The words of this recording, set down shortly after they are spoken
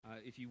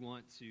if you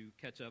want to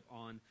catch up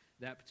on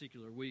that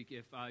particular week.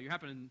 If you're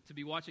happening to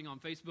be watching on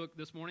Facebook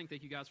this morning,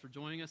 thank you guys for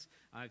joining us.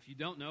 If you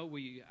don't know,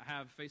 we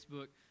have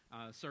Facebook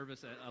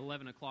service at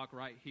 11 o'clock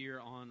right here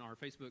on our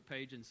Facebook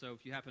page. And so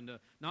if you happen to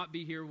not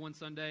be here one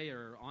Sunday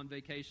or on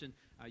vacation,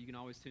 you can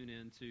always tune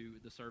in to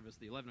the service,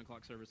 the 11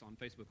 o'clock service on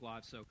Facebook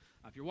Live. So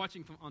if you're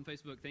watching on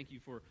Facebook, thank you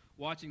for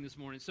watching this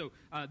morning. So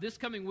this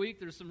coming week,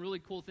 there's some really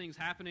cool things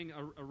happening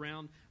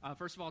around.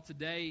 First of all,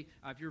 today,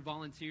 if you're a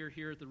volunteer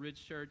here at the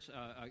Ridge Church,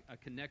 a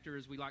connector,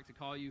 as we like to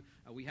call you,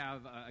 we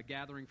have a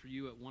gathering for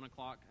you at 1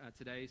 o'clock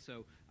today.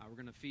 So we're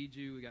going to feed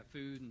you. We got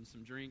food and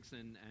some drinks,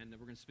 and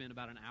we're going to spend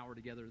about an hour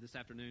together this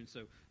afternoon.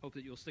 So hope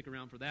that you'll stick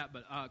around for that.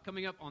 But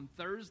coming up on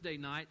Thursday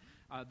night,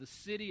 the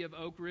city of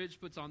Oak Ridge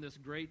puts on this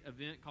great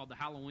event called the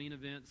Halloween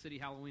event, City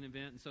Halloween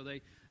event. And so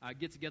they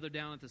get together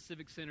down at the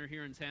Civic Center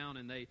here in town,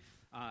 and they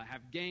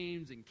have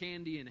games and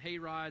candy and hay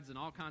rides and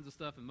all kinds of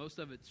stuff, and most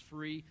of it's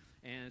free,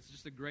 and it's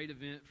just a great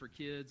event for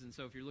kids. And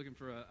so if you're looking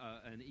for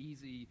an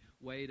easy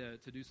way to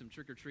do some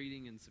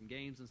trick-or-treating and some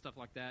games and stuff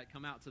like that,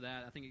 come out to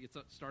that. I think it gets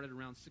started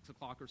around 6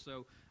 o'clock or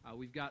so.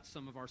 We've got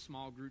some of our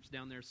small groups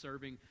down there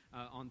serving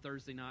on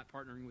Thursday night,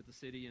 partnering with the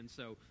city. And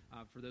so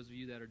for those of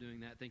you that are doing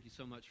that, thank you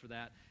so much for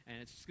that.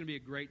 And it's just going to be a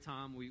great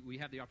time. We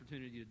have the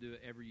opportunity to do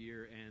it every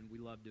year, and we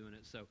love doing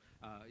it. So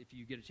if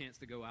you get a chance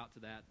to go out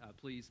to that,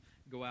 please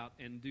go out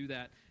and do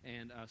that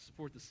and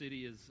support the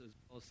city as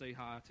well as say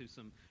hi to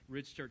some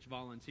Ridge Church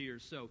volunteers.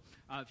 So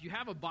if you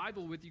have a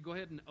Bible with you, go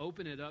ahead and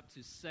open it up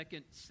to 2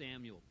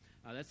 Samuel.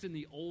 That's in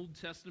the Old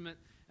Testament.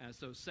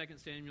 So 2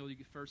 Samuel, you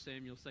get 1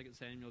 Samuel, 2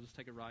 Samuel, just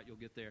take it right, you'll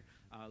get there.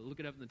 Look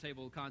it up in the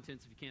table of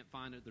contents. If you can't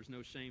find it, there's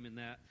no shame in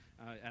that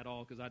at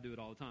all, because I do it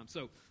all the time.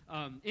 So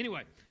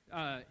anyway,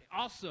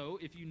 also,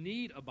 if you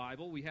need a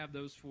Bible, we have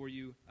those for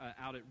you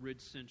out at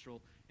Ridge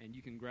Central, and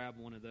you can grab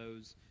one of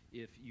those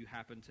if you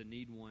happen to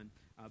need one.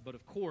 But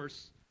of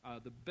course,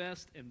 the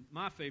best and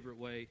my favorite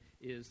way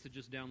is to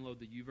just download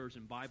the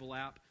YouVersion Bible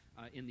app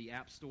in the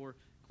App Store.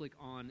 Click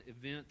on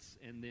events,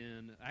 and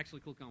then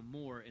actually click on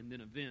more, and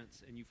then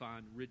events, and you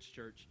find Ridge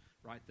Church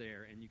right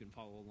there, and you can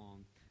follow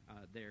along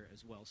there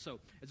as well. So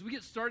as we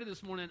get started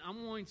this morning,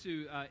 I'm going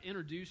to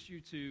introduce you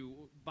to,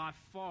 by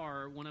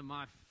far, one of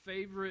my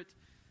favorite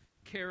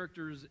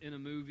characters in a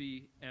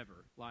movie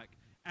ever. Like,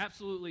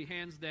 absolutely,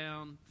 hands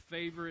down,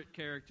 favorite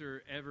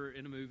character ever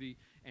in a movie,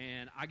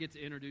 and I get to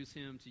introduce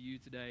him to you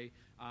today.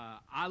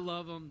 I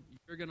love him.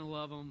 You're going to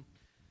love him.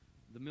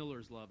 The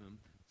Millers love him.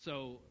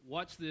 So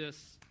watch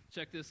this.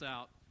 Check this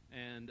out,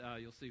 and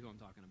you'll see who I'm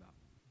talking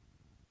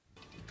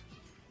about.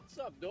 What's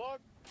up,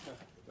 dog?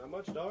 Not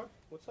much, dog.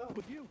 What's up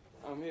with you?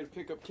 I'm here to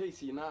pick up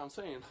Casey, you know what I'm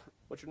saying?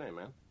 What's your name,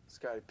 man?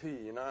 Scotty P,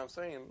 you know what I'm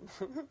saying?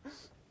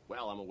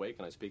 Well, I'm awake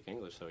and I speak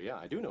English, so yeah,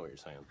 I do know what you're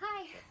saying.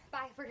 Hi.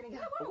 Bye. We're going to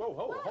go.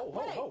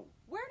 Whoa.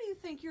 Where do you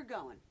think you're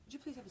going? Would you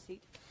please have a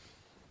seat?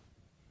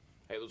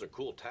 Hey, those are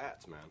cool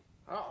tats, man.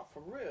 Oh,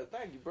 for real.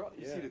 Thank you, bro.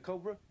 You see the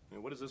Cobra?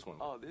 And what is this one?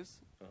 Oh, this?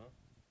 Uh-huh.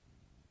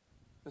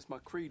 That's my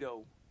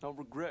credo. No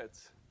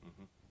regrets.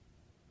 Mm-hmm.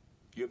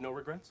 You have no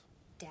regrets?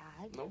 Dad?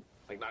 Nope.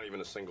 Like not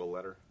even a single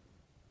letter?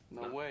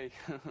 No way.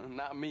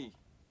 Not me.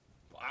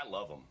 Well, I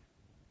love him.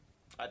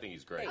 I think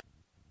he's great.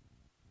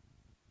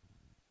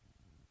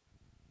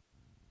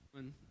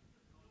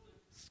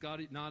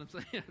 Scotty, know what I'm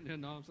saying? You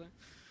know what I'm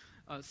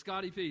saying?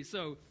 Scotty P.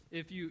 So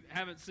if you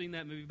haven't seen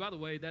that movie, by the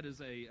way, that is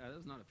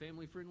not a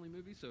family-friendly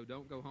movie, so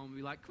don't go home and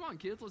be like, come on,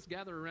 kids, let's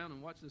gather around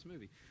and watch this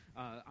movie.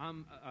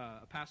 I'm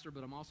a pastor,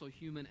 but I'm also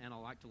human, and I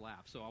like to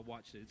laugh, so I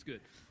watched it. It's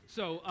good.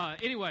 So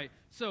anyway,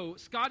 so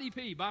Scotty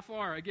P., by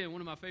far, again,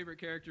 one of my favorite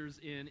characters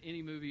in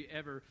any movie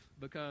ever,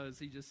 because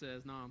he just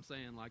says, no, I'm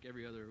saying, like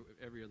every other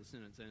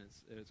sentence,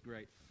 and it's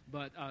great.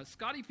 But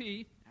Scotty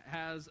P.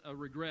 has a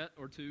regret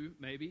or two,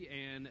 maybe,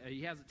 and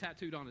he has it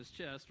tattooed on his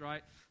chest,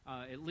 right?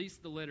 At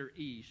least the letter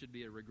E should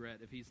be a regret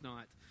if he's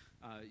not,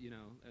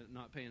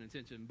 not paying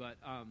attention. But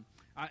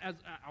as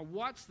I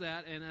watched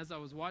that, and as I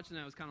was watching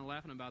that, I was kind of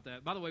laughing about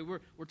that. By the way,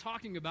 we're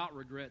talking about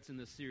regrets in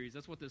this series.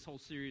 That's what this whole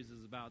series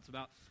is about. It's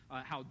about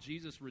how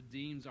Jesus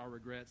redeems our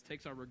regrets,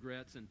 takes our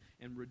regrets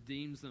and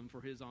redeems them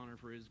for his honor,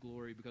 for his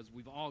glory, because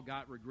we've all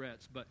got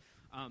regrets. But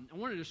I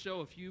wanted to show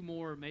a few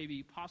more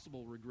maybe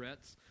possible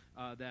regrets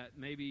that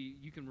maybe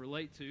you can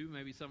relate to,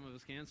 maybe some of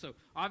us can. So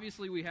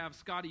obviously we have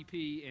Scotty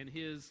P. and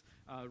his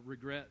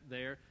regret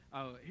there.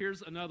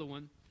 Here's another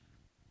one.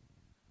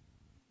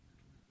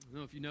 I don't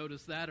know if you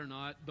noticed that or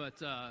not,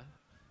 but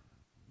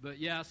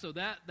yeah, so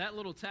that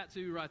little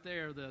tattoo right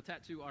there, the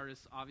tattoo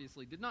artist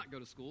obviously did not go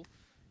to school,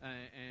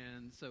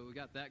 and so we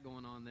got that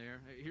going on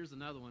there. Here's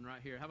another one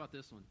right here. How about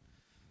this one?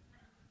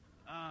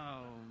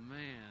 Oh,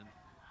 man.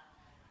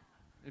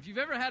 If you've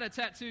ever had a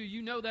tattoo,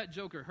 you know that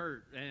joker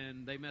hurt,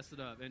 and they messed it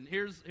up. And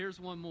here's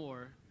one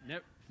more.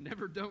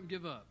 Never don't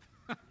give up.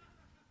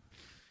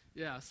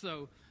 Yeah,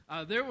 so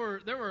there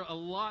were a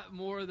lot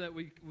more that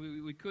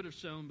we could have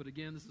shown, but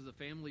again, this is a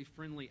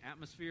family-friendly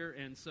atmosphere,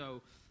 and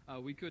so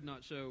we could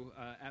not show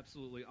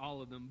absolutely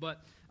all of them.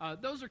 But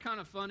those are kind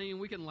of funny, and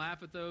we can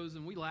laugh at those,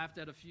 and we laughed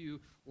at a few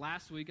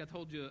last week. I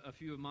told you a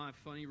few of my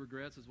funny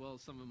regrets as well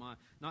as some of my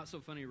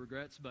not-so-funny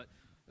regrets, but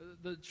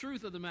the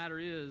truth of the matter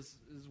is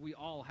we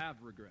all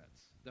have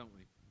regrets, don't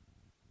we?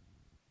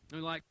 I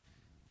mean, like,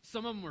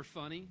 some of them are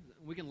funny.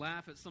 We can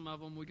laugh at some of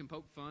them. We can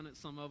poke fun at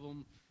some of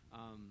them.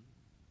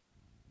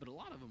 But a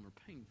lot of them are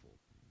painful.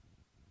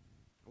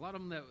 A lot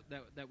of them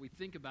that we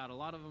think about, a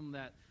lot of them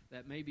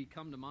that maybe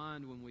come to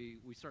mind when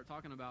we start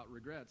talking about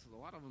regrets, a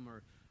lot of them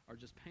are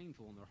just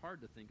painful, and they're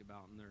hard to think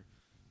about, and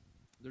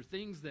they're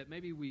things that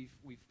maybe we've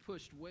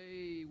pushed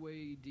way,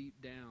 way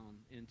deep down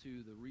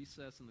into the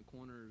recess and the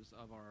corners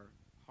of our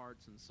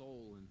hearts and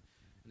soul, and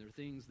they're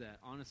things that,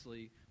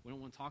 honestly, we don't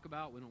want to talk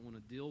about, we don't want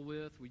to deal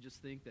with. We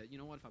just think that, you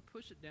know what, if I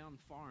push it down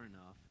far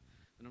enough,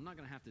 then I'm not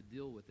going to have to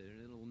deal with it,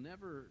 and it'll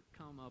never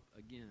come up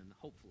again,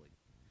 hopefully.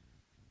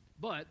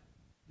 But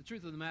the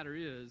truth of the matter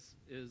is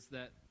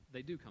that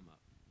they do come up.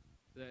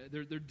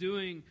 They're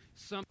doing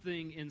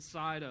something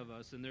inside of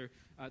us, and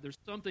there's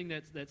something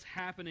that's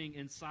happening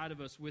inside of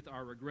us with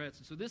our regrets.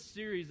 And so this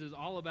series is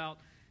all about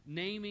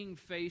naming,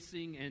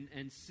 facing,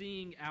 and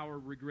seeing our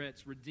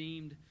regrets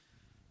redeemed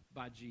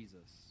by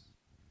Jesus.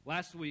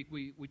 Last week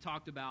we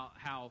talked about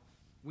how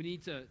we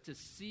need to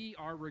see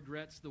our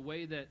regrets the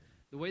way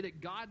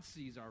that God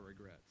sees our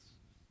regrets.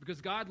 Because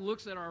God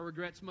looks at our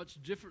regrets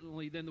much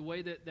differently than the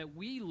way that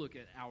we look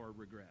at our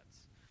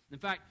regrets. In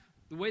fact,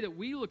 the way that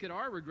we look at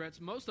our regrets,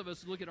 most of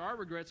us look at our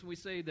regrets and we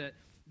say that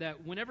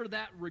whenever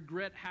that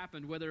regret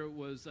happened, whether it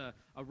was a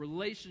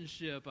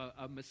relationship,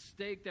 a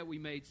mistake that we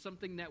made,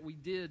 something that we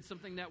did,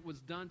 something that was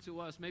done to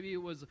us, maybe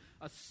it was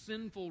a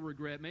sinful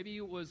regret, maybe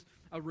it was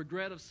a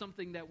regret of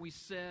something that we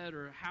said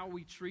or how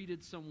we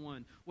treated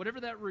someone.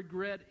 Whatever that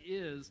regret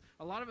is,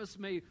 a lot of us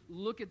may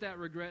look at that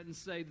regret and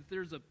say that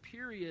there's a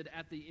period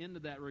at the end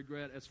of that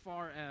regret as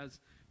far as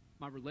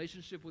my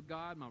relationship with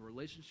God, my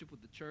relationship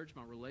with the church,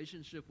 my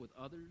relationship with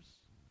others.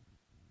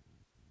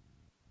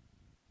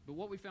 But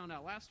what we found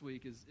out last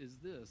week is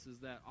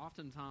that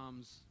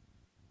oftentimes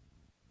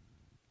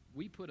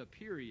we put a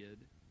period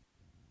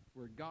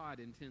where God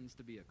intends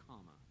to be a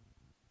comma.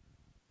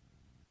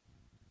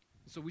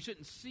 So we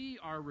shouldn't see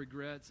our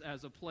regrets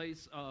as a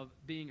place of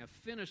being a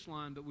finish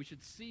line, but we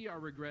should see our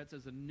regrets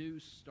as a new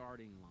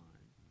starting line.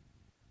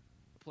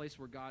 A place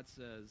where God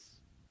says,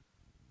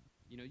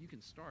 you know, you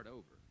can start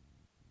over.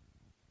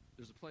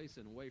 There's a place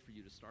and a way for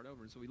you to start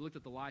over. And so we looked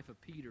at the life of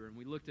Peter, and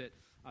we looked at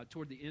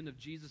toward the end of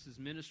Jesus'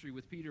 ministry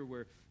with Peter,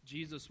 where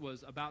Jesus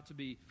was about to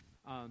be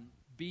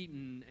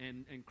beaten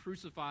and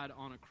crucified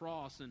on a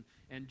cross.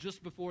 And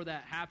just before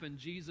that happened,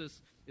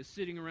 Jesus is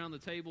sitting around the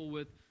table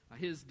with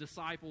his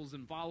disciples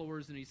and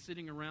followers, and he's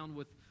sitting around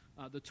with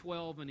the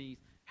 12, and he's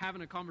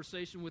having a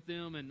conversation with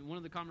them. And one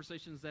of the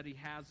conversations that he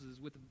has is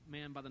with a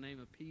man by the name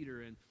of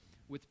Peter. And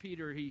with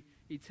Peter, he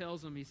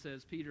tells him, he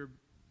says, Peter,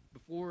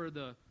 before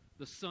the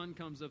sun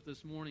comes up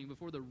this morning,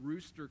 before the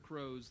rooster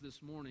crows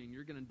this morning,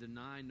 you're going to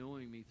deny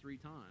knowing me 3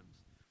 times.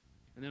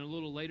 And then a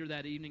little later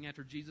that evening,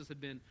 after Jesus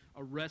had been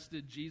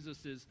arrested,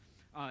 Jesus is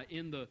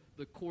in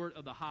the court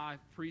of the high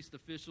priest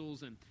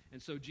officials, and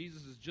so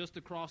Jesus is just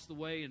across the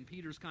way, and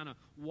Peter's kind of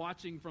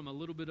watching from a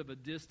little bit of a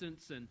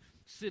distance and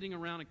sitting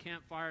around a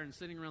campfire, and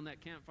sitting around that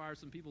campfire,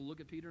 some people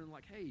look at Peter and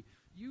like, hey,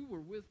 you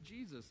were with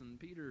Jesus, and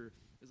Peter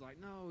is like,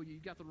 no, you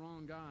got the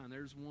wrong guy, and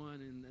there's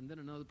one, and then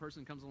another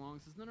person comes along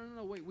and says,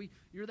 no, wait,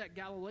 you're that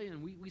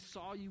Galilean, we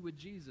saw you with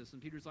Jesus,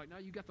 and Peter's like, no,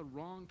 you got the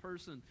wrong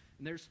person,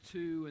 and there's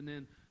 2, and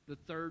then the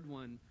third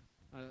one,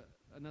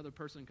 another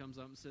person comes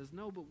up and says,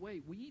 no, but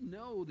wait, we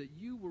know that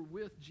you were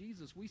with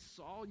Jesus. We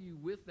saw you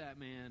with that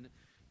man.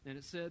 And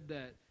it said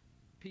that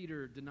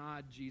Peter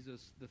denied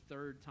Jesus the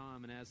 3rd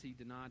time, and as he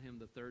denied him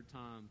the 3rd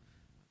time,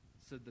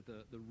 it said that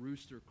the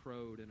rooster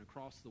crowed, and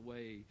across the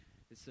way,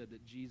 it said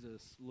that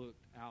Jesus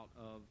looked out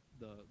of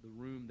the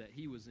room that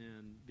he was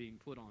in being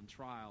put on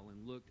trial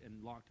and looked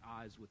and locked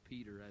eyes with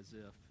Peter as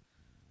if,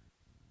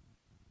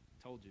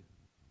 told you.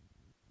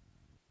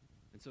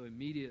 And so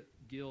immediate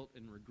guilt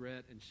and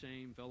regret and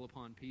shame fell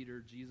upon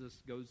Peter.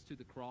 Jesus goes to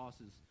the cross,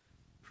 is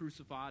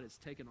crucified, is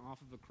taken off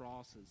of a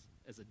cross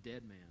as a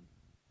dead man.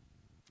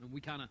 And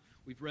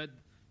we've read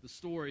the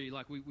story,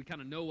 like we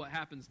kind of know what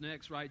happens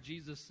next, right?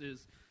 Jesus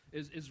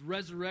is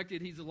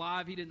resurrected. He's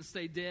alive. He didn't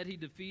stay dead. He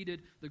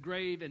defeated the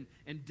grave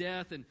and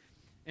death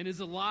and is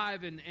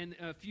alive. And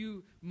a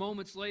few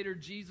moments later,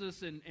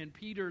 Jesus and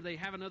Peter, they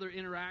have another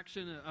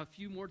interaction a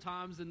few more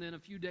times. And then a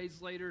few days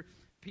later,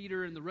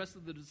 Peter and the rest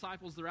of the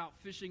disciples, they're out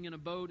fishing in a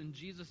boat, and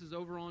Jesus is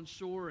over on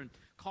shore and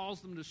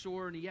calls them to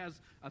shore, and he has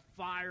a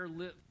fire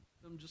lit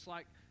for them, just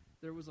like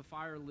there was a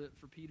fire lit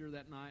for Peter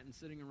that night. And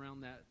sitting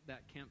around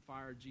that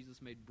campfire,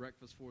 Jesus made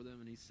breakfast for them,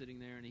 and he's sitting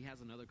there, and he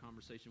has another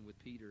conversation with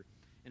Peter.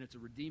 And it's a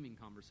redeeming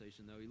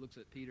conversation, though. He looks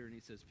at Peter, and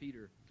he says,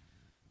 Peter,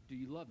 do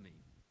you love me?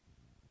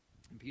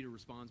 And Peter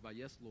responds by,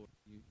 yes, Lord,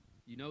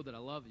 you know that I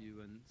love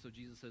you. And so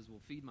Jesus says, well,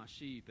 feed my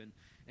sheep.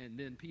 And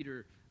then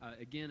Peter,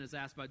 again, is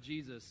asked by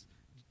Jesus,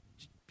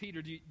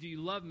 Peter, do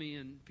you love me?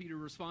 And Peter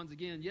responds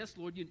again, yes,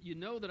 Lord, you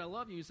know that I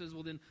love you. He says,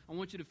 well, then I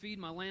want you to feed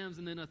my lambs.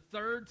 And then a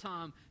 3rd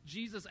time,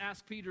 Jesus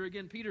asks Peter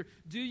again, Peter,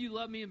 do you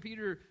love me? And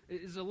Peter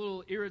is a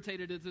little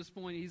irritated at this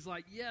point. He's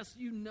like, yes,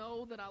 you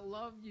know that I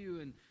love you.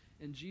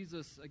 And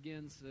Jesus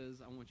again says,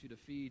 I want you to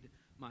feed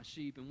my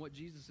sheep. And what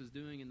Jesus is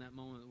doing in that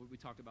moment, what we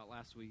talked about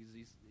last week,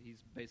 is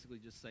he's basically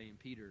just saying,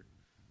 Peter,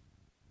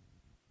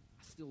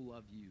 I still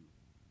love you.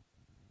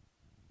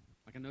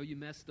 Like, I know you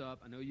messed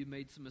up. I know you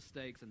made some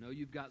mistakes. I know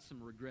you've got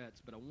some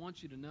regrets. But I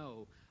want you to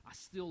know I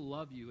still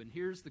love you. And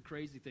here's the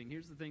crazy thing.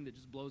 Here's the thing that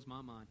just blows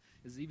my mind,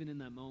 is even in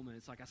that moment,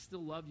 it's like, I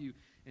still love you.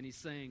 And he's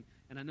saying,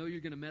 and I know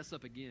you're going to mess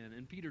up again.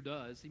 And Peter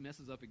does. He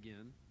messes up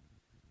again.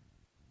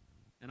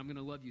 And I'm going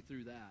to love you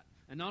through that.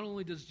 And not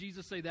only does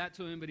Jesus say that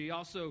to him, but he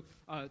also,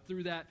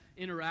 through that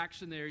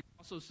interaction there, he's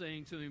also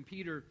saying to him,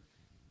 Peter,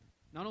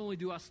 not only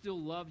do I still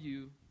love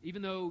you,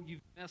 even though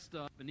you've messed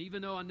up, and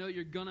even though I know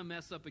you're going to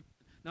mess up again,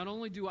 not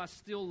only do I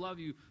still love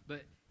you,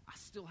 but I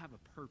still have a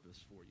purpose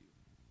for you.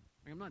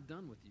 Like, I'm not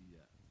done with you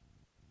yet.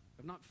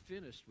 I'm not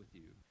finished with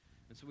you.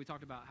 And so we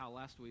talked about how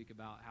last week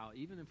about how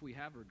even if we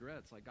have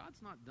regrets, like,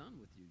 God's not done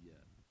with you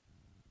yet.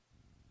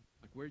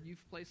 Like, where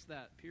you've placed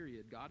that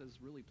period, God has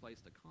really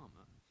placed a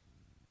comma.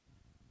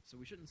 So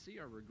we shouldn't see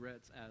our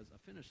regrets as a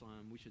finish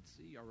line. We should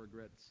see our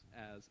regrets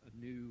as a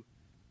new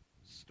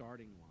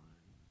starting line.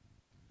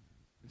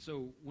 And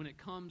so when it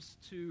comes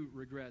to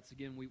regrets,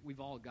 again, we've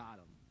all got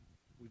them.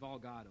 We've all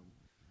got them.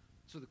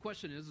 So the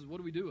question is what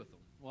do we do with them?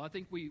 Well, I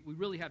think we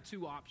really have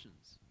two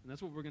options. And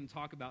that's what we're going to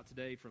talk about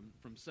today from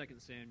 2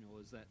 Samuel,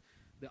 is that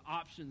the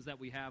options that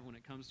we have when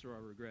it comes to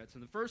our regrets.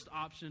 And the first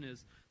option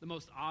is the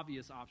most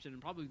obvious option,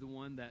 and probably the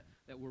one that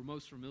we're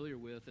most familiar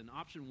with. And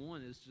option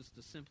one is just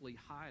to simply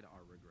hide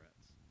our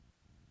regrets.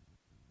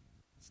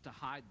 It's to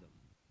hide them.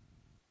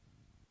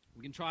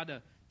 We can try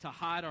to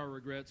hide our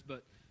regrets,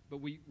 but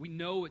we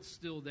know it's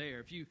still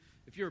there.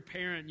 If you're a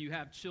parent and you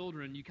have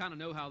children, you kind of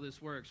know how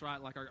this works,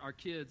 right? Like our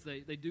kids,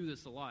 they do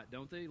this a lot,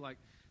 don't they? Like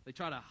they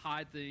try to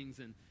hide things,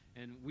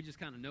 and we just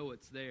kind of know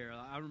it's there.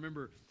 I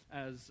remember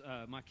as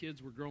my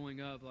kids were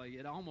growing up, like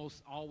it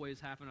almost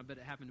always happened. I bet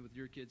it happened with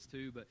your kids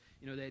too, but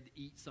they had to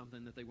eat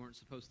something that they weren't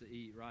supposed to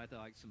eat, right?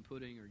 Like some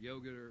pudding or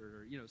yogurt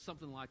or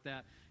something like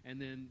that. And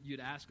then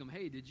you'd ask them,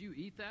 hey, did you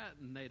eat that?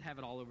 And they'd have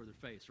it all over their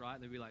face, right?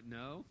 And they'd be like,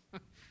 no.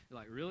 You're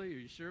like, really? Are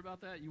you sure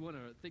about that? You want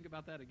to think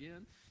about that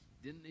again?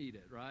 Didn't eat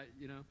it, right?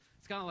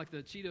 It's kind of like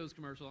the Cheetos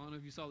commercial. I don't know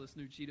if you saw this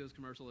new Cheetos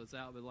commercial that's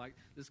out, but like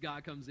this guy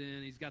comes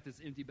in, he's got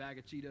this empty bag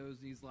of Cheetos,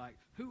 and he's like,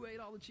 who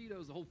ate all the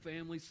Cheetos? The whole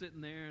family's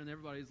sitting there, and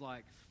everybody's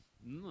like,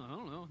 I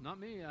don't know, not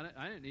me.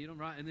 I didn't eat them,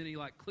 right? And then he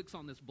like clicks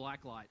on this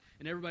black light,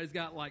 and everybody's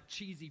got like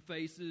cheesy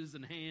faces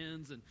and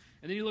hands, and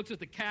then he looks at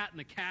the cat, and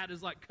the cat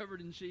is like covered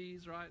in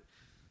cheese, right?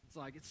 It's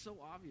like, it's so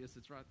obvious,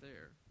 it's right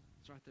there.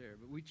 It's right there.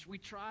 But we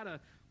try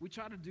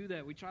to do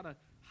that. We try to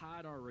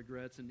hide our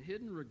regrets. And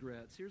hidden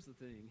regrets, here's the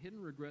thing, hidden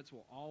regrets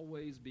will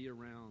always be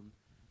around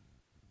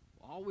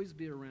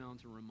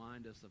to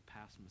remind us of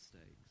past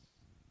mistakes.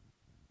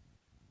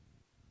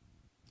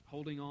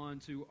 Holding on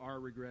to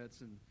our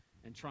regrets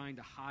and trying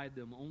to hide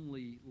them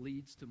only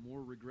leads to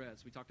more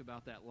regrets. We talked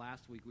about that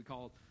last week. We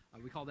call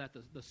that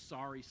the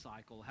sorry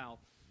cycle,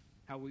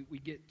 how we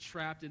get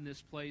trapped in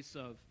this place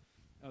of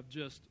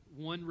just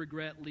one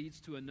regret leads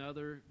to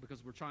another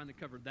because we're trying to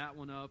cover that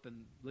one up,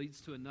 and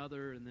leads to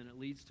another, and then it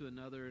leads to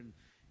another,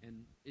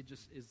 and it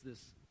just is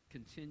this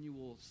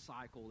continual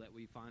cycle that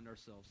we find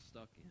ourselves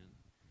stuck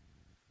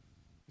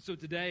in. So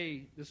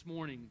today, this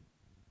morning,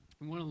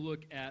 we want to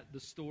look at the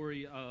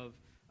story of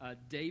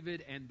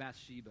David and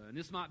Bathsheba. And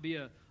this might be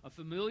a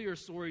familiar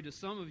story to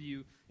some of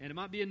you, and it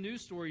might be a new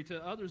story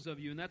to others of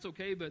you, and that's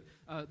okay, but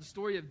the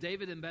story of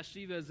David and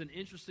Bathsheba is an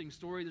interesting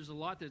story. There's a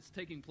lot that's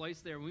taking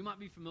place there. We might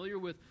be familiar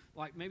with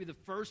like maybe the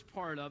first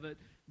part of it,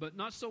 but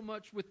not so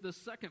much with the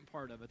second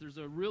part of it. There's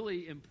a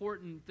really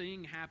important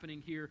thing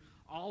happening here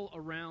all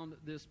around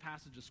this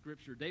passage of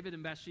Scripture. David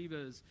and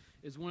Bathsheba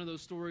is one of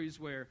those stories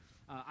where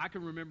I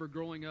can remember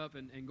growing up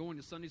and going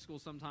to Sunday school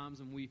sometimes,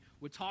 and we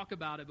would talk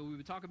about it, but we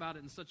would talk about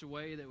it in such a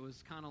way that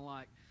was kind of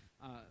like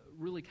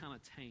really kind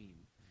of tame.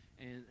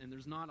 And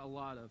there's not a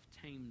lot of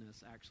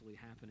tameness actually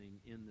happening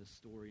in this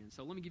story. And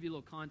so let me give you a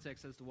little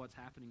context as to what's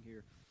happening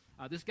here.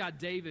 This guy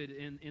David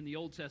in the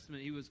Old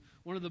Testament, he was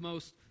one of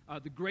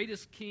the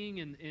greatest king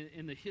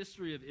in the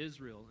history of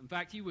Israel. In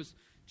fact, he was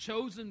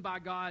chosen by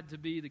God to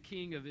be the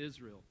king of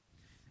Israel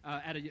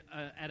at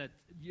a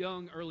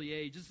young, early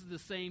age. This is the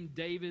same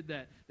David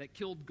that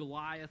killed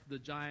Goliath, the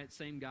giant,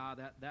 same guy,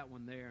 that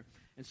one there.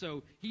 And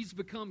so he's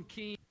become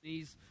king.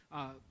 He's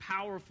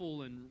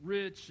powerful and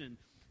rich,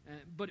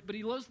 but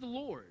he loves the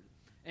Lord.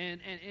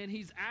 And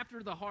he's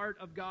after the heart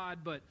of God,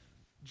 but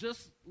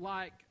just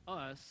like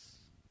us,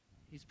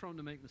 he's prone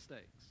to make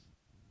mistakes.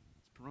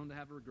 He's prone to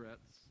have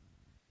regrets.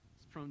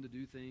 He's prone to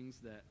do things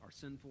that are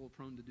sinful,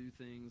 prone to do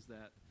things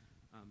that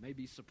may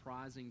be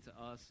surprising to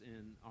us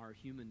in our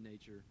human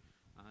nature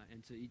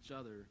and to each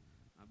other,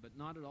 but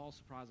not at all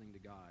surprising to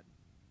God.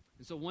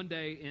 And so one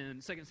day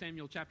in 2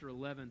 Samuel chapter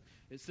 11,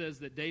 it says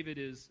that David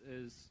is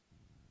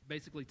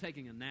basically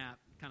taking a nap,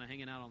 kind of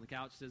hanging out on the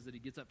couch. It says that he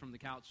gets up from the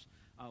couch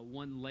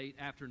one late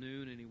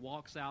afternoon, and he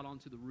walks out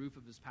onto the roof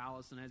of his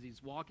palace. And as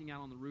he's walking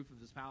out on the roof of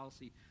his palace,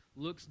 he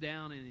looks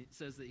down, and it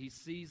says that he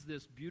sees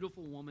this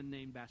beautiful woman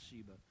named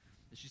Bathsheba.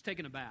 And she's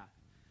taking a bath.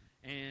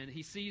 And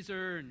he sees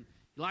her, and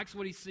He likes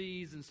what he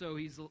sees, and so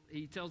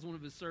he tells one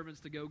of his servants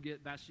to go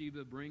get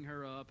Bathsheba, bring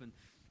her up,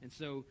 and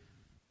so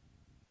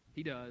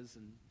he does,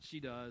 and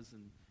she does,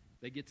 and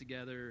they get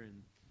together,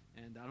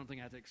 and I don't think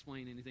I have to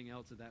explain anything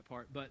else at that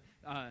part, but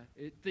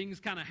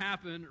things kind of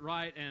happen,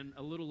 right, and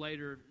a little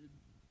later,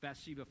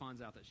 Bathsheba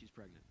finds out that she's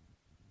pregnant.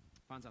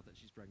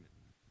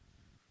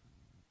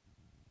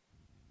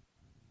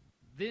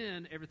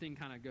 Then everything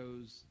kind of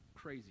goes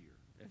crazier.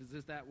 As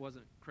if that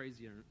wasn't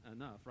crazy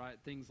enough, right?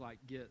 Things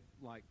get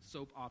like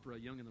soap opera,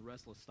 Young and the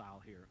Restless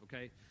style here,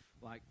 okay?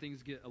 Like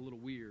things get a little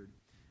weird.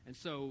 And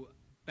so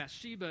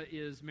Bathsheba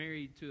is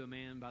married to a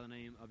man by the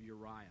name of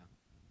Uriah.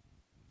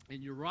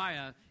 And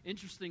Uriah,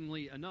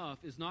 interestingly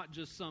enough, is not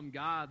just some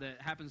guy that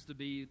happens to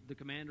be the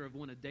commander of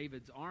one of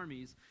David's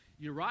armies.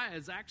 Uriah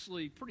is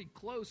actually pretty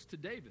close to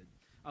David.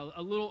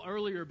 A little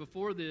earlier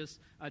before this,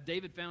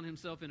 David found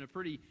himself in a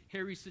pretty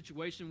hairy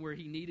situation where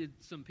he needed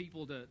some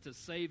people to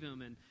save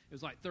him. And it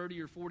was like 30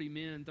 or 40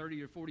 men,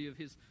 30 or 40 of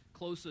his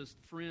closest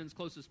friends,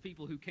 closest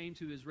people who came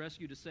to his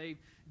rescue to save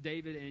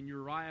David. And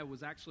Uriah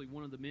was actually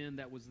one of the men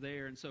that was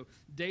there. And so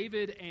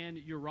David and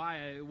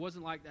Uriah, it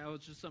wasn't like that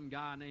was just some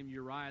guy named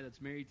Uriah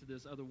that's married to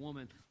this other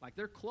woman. Like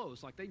they're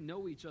close. Like they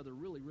know each other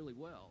really, really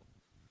well.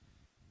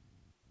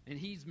 And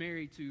he's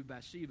married to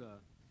Bathsheba.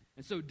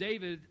 And so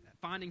David,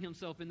 finding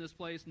himself in this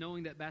place,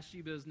 knowing that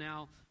Bathsheba is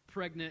now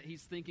pregnant,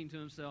 he's thinking to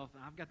himself,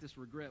 I've got this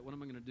regret. What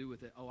am I going to do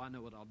with it? Oh, I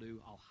know what I'll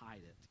do. I'll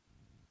hide it.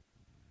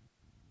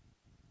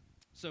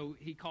 So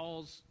he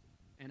calls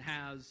and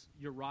has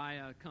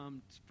Uriah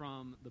come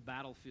from the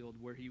battlefield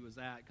where he was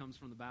at, comes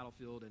from the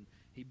battlefield, and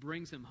he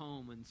brings him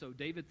home. And so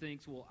David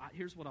thinks, well,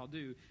 here's what I'll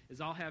do,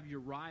 is I'll have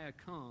Uriah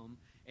come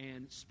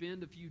and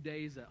spend a few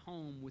days at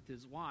home with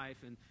his wife,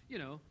 and,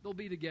 they'll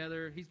be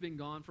together. He's been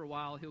gone for a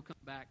while. He'll come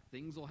back.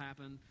 Things will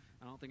happen.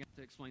 I don't think I have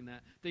to explain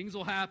that. Things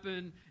will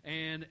happen,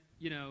 and,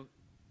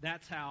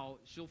 that's how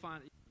she'll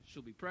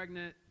be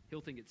pregnant.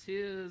 He'll think it's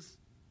his.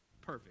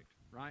 Perfect,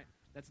 right?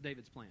 That's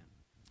David's plan.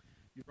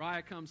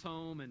 Uriah comes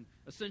home, and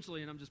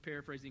essentially, and I'm just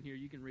paraphrasing here,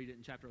 you can read it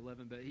in chapter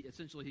 11, but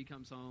he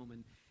comes home,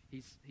 and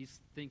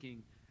he's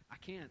thinking,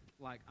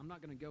 I'm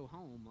not going to go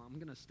home. I'm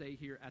going to stay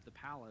here at the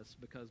palace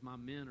because my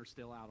men are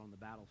still out on the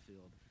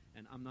battlefield,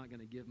 and I'm not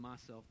going to give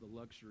myself the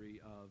luxury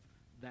of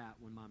that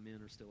when my men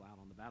are still out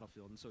on the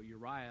battlefield. And so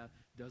Uriah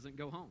doesn't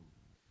go home.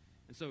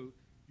 And so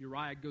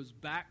Uriah goes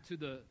back to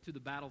the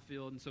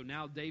battlefield, and so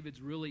now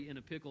David's really in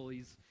a pickle.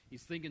 He's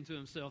thinking to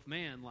himself,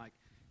 man,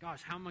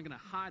 gosh, how am I going to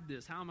hide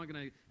this? How am I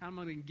going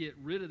to get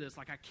rid of this?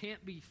 I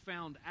can't be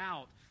found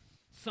out.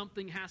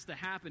 Something has to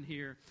happen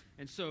here.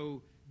 And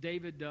so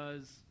David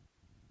does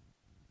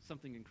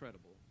something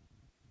incredible.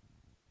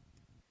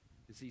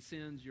 Is he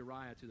sends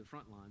Uriah to the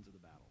front lines of the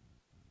battle.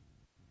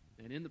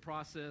 And in the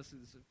process,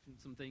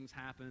 some things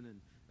happen,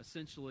 and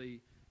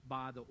essentially,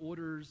 by the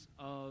orders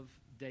of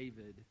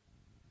David,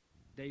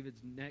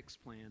 David's next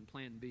plan,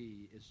 plan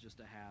B, is just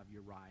to have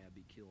Uriah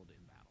be killed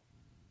in battle.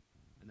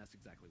 And that's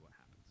exactly what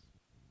happens.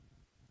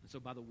 And so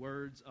by the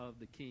words of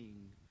the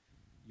king,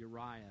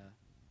 Uriah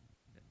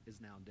is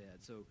now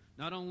dead. So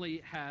not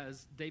only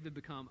has David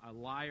become a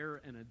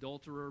liar and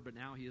adulterer, but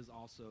now he is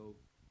also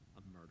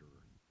a murderer.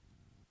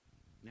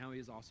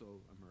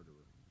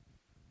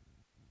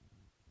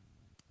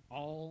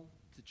 All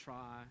to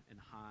try and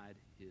hide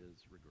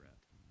his regret.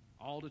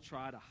 All to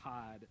try to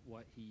hide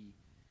what he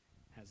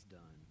has done.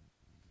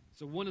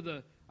 So one of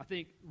the, I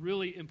think,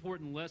 really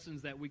important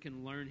lessons that we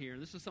can learn here,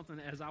 and this is something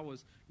that as I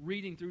was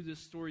reading through this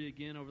story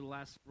again over the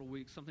last several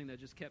weeks, something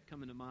that just kept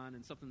coming to mind,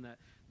 and something that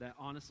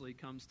honestly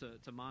comes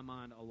to my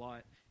mind a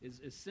lot,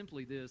 is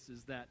simply this,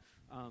 is that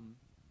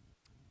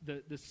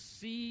the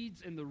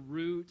seeds and the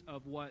root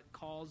of what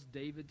caused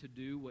David to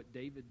do what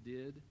David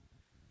did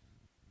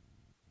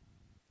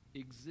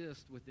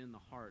exist within the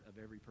heart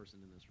of every person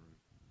in this room.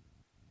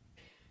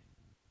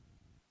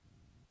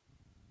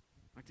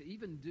 To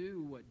even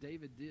do what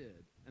David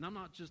did, and I'm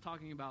not just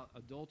talking about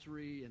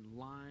adultery and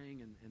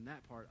lying and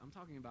that part, I'm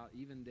talking about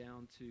even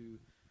down to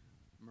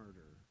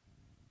murder.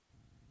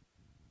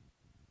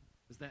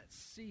 Is that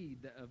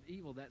seed of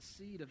evil, that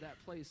seed of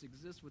that place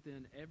exists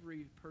within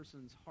every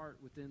person's heart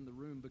within the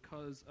room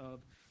because of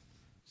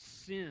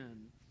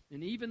sin.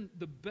 And even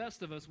the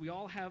best of us, we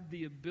all have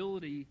the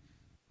ability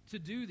to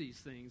do these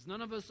things.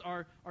 None of us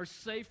are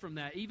safe from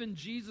that. Even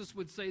Jesus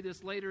would say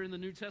this later in the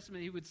New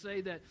Testament. He would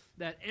say that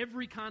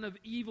every kind of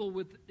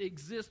evil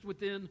exists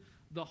within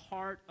the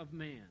heart of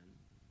man.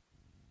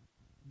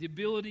 The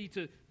ability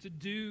to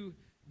do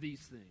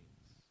these things.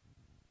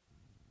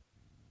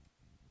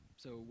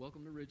 So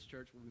welcome to Ridge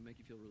Church, where we make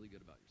you feel really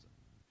good about yourself.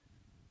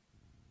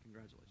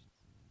 Congratulations.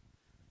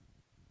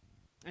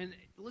 And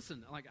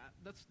listen,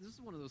 this is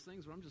one of those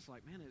things where I'm just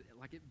like, man,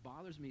 it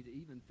bothers me to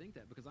even think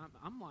that, because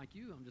I'm like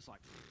you. I'm just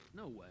like,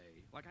 no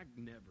way.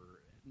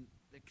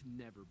 It could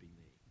never be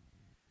me.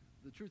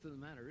 The truth of the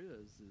matter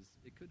is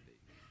it could be.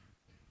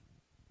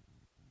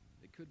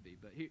 It could be.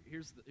 But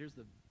here's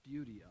the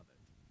beauty of it.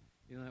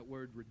 You know that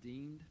word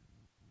redeemed?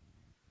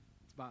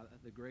 It's by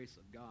the grace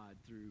of God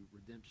through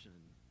redemption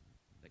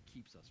that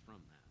keeps us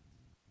from that.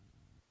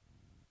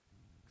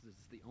 because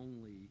it's the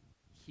only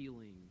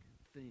healing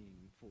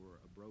thing for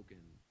a broken,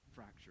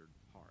 fractured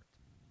heart.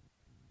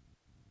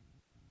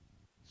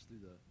 It's through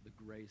the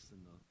grace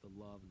and the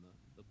love and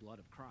the blood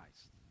of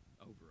Christ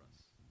over us.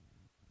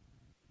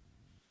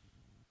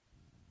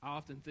 I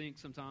often think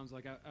sometimes,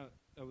 like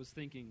I was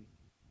thinking,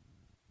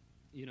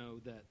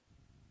 that,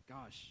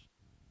 gosh,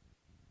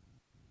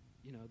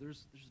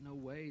 there's no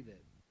way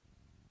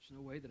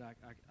that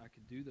I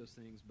could do those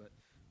things. But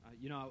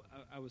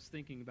I was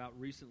thinking about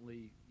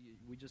recently.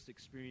 We just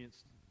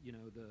experienced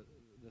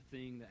the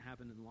thing that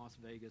happened in Las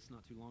Vegas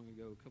not too long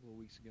ago, a couple of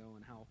weeks ago,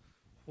 and how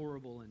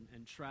horrible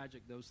and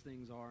tragic those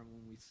things are. And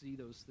when we see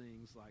those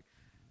things, like,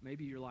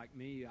 maybe you're like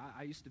me.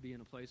 I used to be in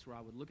a place where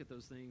I would look at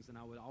those things and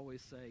I would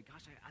always say,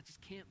 gosh, I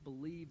just can't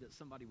believe that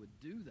somebody would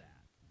do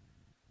that.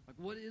 Like,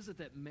 what is it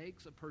that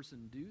makes a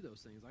person do those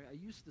things? Like, I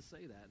used to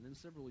say that, and then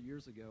several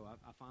years ago,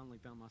 I finally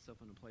found myself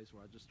in a place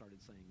where I just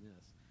started saying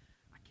this: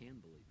 I can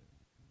believe it.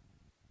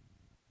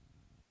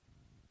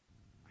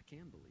 I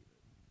can believe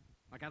it.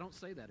 Like, I don't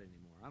say that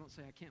anymore. I don't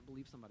say I can't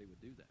believe somebody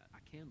would do that. I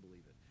can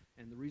believe it.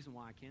 And the reason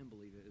why I can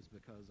believe it is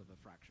because of a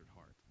fractured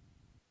heart.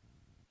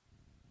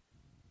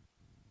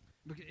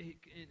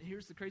 And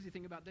here's the crazy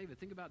thing about David.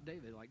 Think about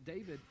David. Like,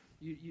 David,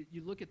 you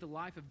look at the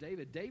life of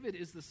David. David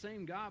is the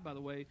same guy, by the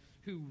way,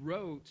 who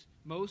wrote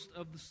most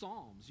of the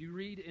Psalms. You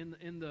read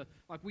in the,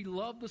 like, we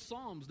love the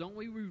Psalms, don't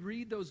we? We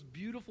read those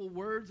beautiful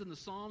words in the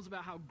Psalms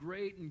about how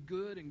great and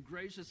good and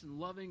gracious and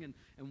loving and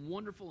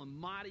wonderful and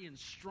mighty and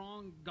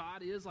strong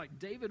God is. Like,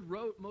 David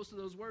wrote most of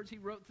those words. He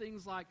wrote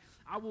things like,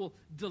 I will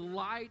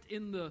delight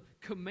in the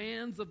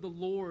commands of the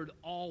Lord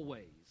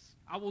always.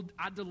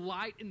 I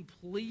delight in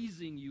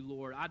pleasing you,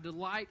 Lord. I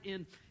delight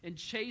in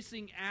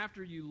chasing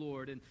after you,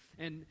 Lord.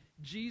 And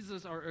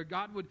Jesus, or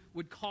God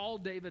would call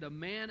David a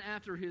man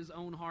after his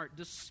own heart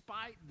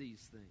despite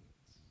these things.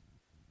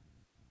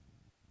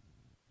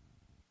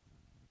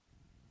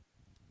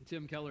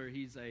 Tim Keller,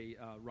 he's a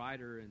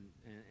writer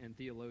and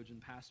theologian,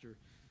 pastor,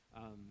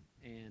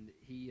 and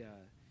he's.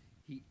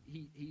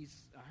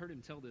 I heard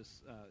him tell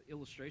this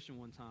illustration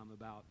one time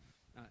about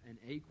an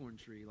acorn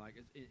tree, like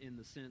in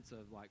the sense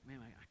of, like, man,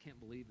 I can't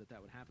believe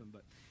that would happen.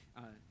 But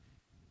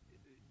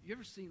you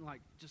ever seen,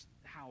 like, just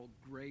how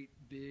great,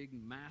 big,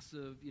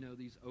 massive,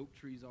 these oak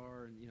trees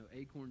are, and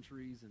acorn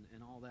trees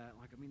and all that?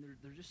 Like, I mean,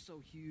 they're just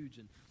so huge.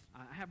 And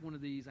I have one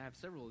of these. I have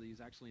several of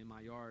these actually in my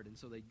yard, and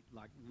so they,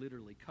 like,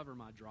 literally cover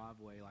my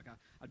driveway. Like,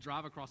 I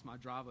drive across my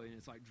driveway, and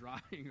it's like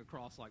driving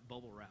across, like,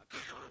 bubble wrap,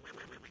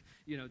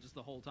 just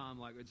the whole time,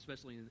 like,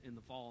 especially in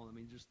the fall. I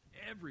mean, just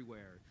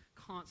everywhere,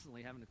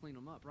 constantly having to clean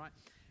them up, right?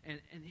 And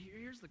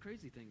here's the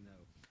crazy thing,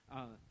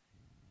 though.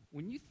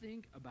 When you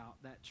think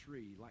about that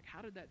tree, like,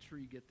 how did that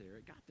tree get there?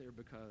 It got there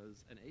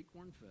because an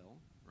acorn fell,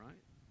 right?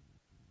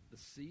 The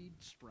seed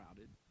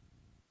sprouted,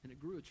 and it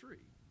grew a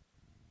tree.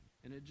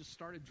 And it just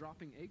started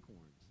dropping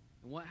acorns.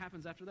 And what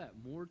happens after that?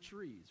 More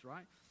trees,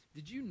 right?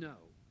 Did you know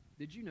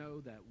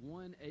that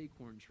one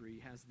acorn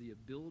tree has the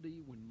ability,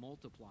 when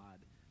multiplied,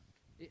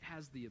 it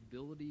has the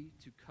ability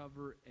to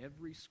cover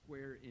every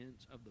square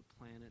inch of the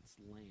planet's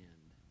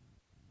land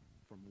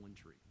from one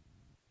tree?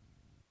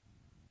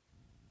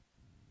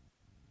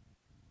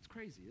 It's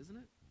crazy, isn't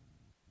it?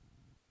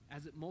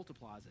 As it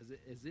multiplies,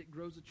 as it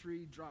grows a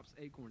tree, drops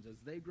acorns.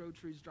 As they grow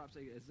trees, drops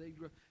acorns. As they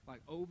grow,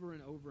 like, over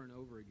and over and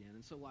over again.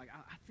 And so, like,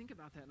 I think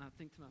about that, and I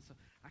think to myself,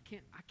 I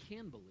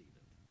can believe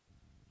it.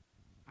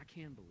 I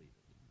can believe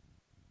it.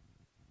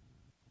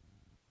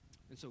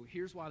 And so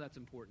here's why that's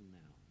important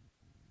now.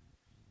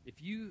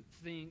 If you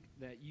think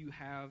that you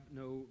have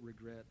no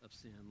regret of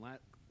sin,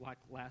 like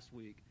last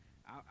week,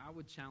 I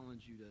would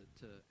challenge you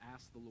to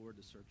ask the Lord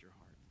to search your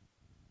heart.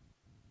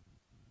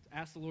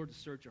 Ask the Lord to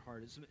search your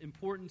heart. It's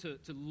important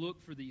to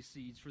look for these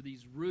seeds, for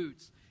these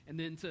roots, and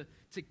then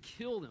to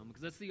kill them,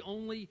 because that's the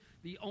only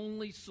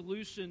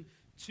solution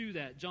to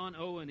that. John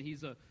Owen,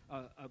 he's a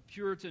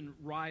Puritan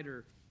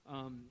writer,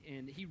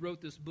 and he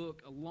wrote this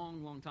book a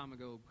long, long time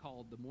ago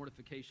called The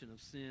Mortification of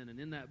Sin. And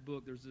in that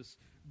book, there's this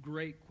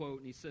great quote,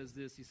 and he says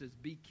this. He says,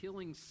 "Be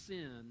killing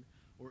sin,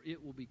 or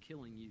it will be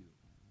killing you."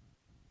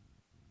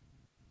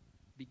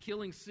 Be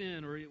killing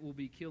sin, or it will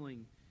be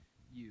killing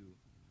you.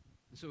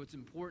 And so it's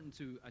important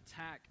to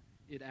attack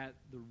it at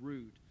the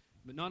root.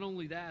 But not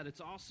only that,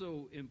 it's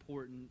also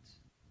important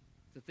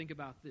to think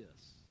about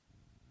this.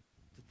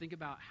 To think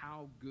about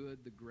how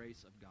good the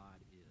grace of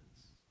God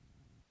is.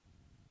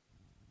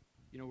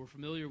 We're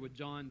familiar with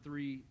John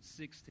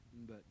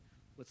 3:16, but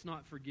let's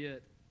not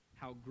forget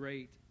how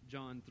great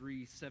John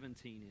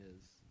 3:17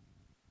 is.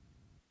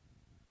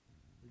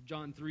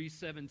 John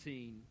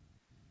 3:17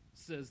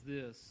 says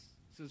this.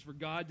 It says, "For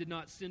God did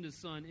not send his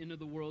Son into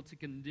the world to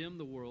condemn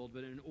the world,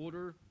 but in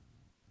order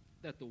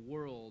that the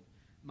world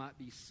might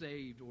be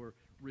saved," or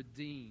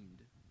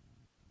redeemed,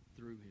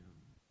 "through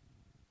him."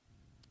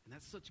 And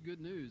that's such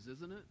good news,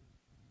 isn't it?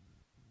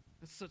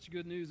 That's such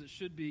good news. It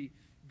should be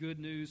good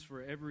news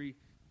for every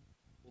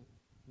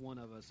one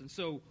of us. And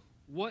so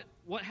what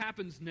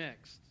happens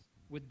next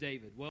with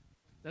David? Well,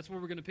 that's where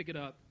we're going to pick it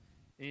up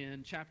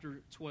in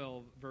chapter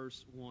 12,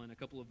 verse 1, a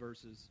couple of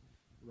verses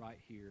right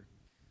here.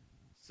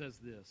 says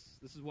this.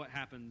 This is what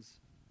happens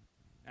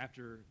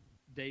after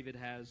David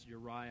has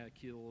Uriah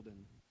killed,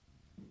 and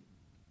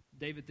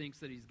David thinks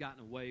that he's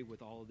gotten away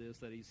with all of this,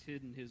 that he's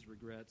hidden his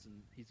regrets,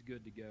 and he's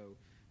good to go.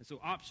 And so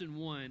option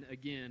one,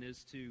 again,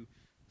 is to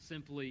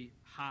simply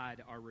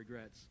hide our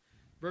regrets.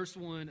 Verse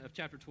 1 of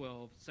chapter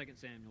 12, 2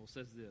 Samuel,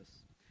 says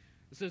this.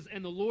 It says,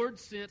 "And the Lord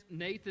sent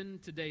Nathan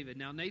to David."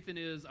 Now, Nathan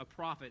is a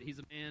prophet. He's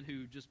a man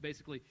who just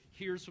basically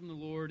hears from the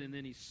Lord, and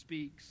then he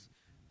speaks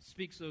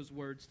those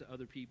words to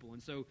other people.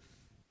 And so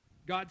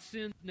God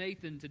sends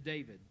Nathan to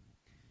David.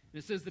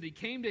 And it says that he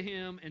came to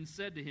him and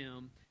said to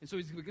him, and so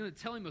he's going to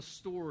tell him a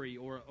story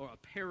or a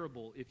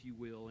parable, if you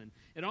will. And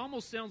it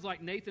almost sounds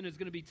like Nathan is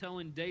going to be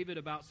telling David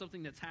about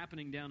something that's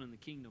happening down in the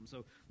kingdom.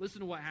 So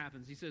listen to what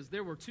happens. He says,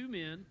 "There were two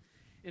men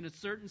in a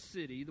certain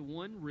city, the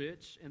one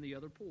rich and the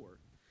other poor.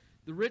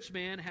 The rich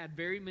man had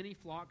very many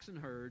flocks and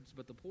herds,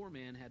 but the poor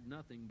man had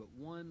nothing but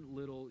one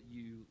little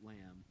ewe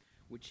lamb,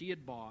 which he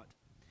had bought.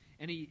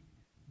 And he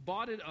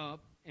bought it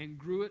up and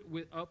grew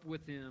it up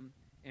with him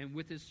and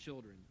with his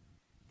children.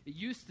 It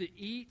used to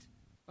eat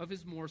of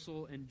his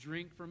morsel and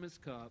drink from his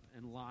cup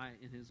and lie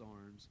in his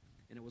arms,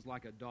 and it was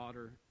like a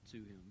daughter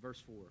to him."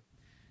 Verse 4.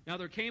 "Now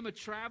there came a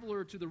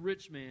traveler to the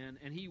rich man,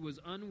 and he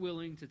was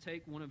unwilling to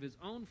take one of his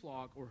own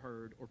flock or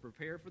herd or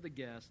prepare for the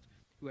guest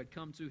who had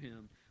come to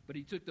him. But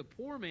he took the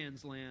poor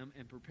man's lamb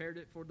and prepared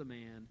it for the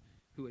man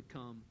who had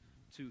come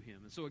to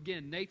him." And so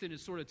again, Nathan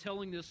is sort of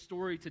telling this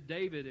story to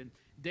David, and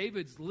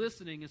David's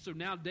listening. And so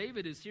now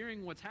David is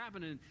hearing what's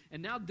happening,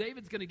 and now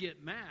David's going to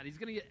get mad. He's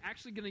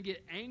actually going to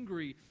get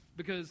angry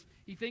because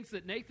he thinks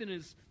that Nathan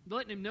is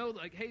letting him know,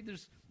 like, hey,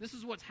 this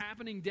is what's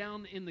happening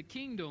down in the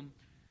kingdom.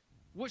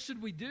 What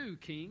should we do,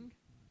 king?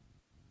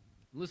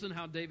 Listen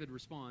how David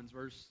responds,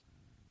 verse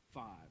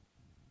 5.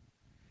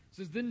 It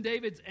says, "Then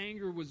David's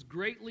anger was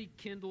greatly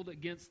kindled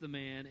against the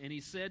man, and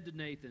he said to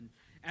Nathan,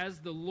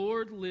 'As the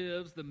Lord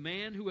lives, the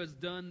man who has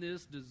done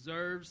this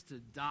deserves to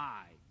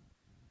die.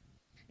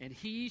 And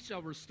he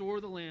shall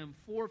restore the lamb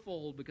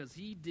fourfold because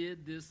he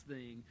did this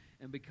thing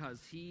and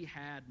because he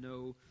had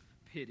no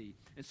pity.'"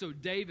 And so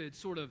David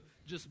sort of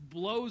just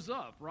blows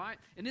up, right?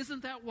 And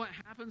isn't that what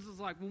happens is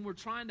like when we're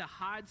trying to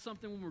hide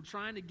something, when we're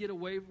trying to get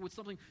away with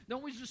something,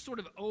 don't we just sort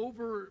of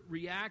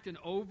overreact and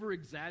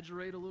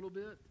over-exaggerate a little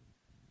bit?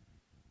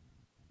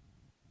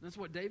 That's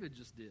what David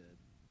just did.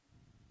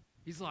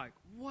 He's like,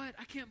 "What?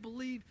 I can't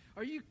believe,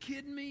 are you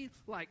kidding me?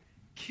 Like,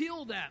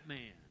 kill that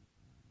man."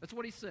 That's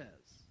what he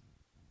says.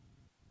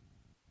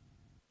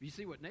 You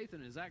see, what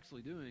Nathan is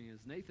actually doing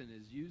is Nathan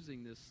is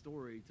using this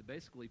story to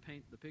basically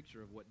paint the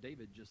picture of what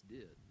David just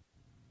did.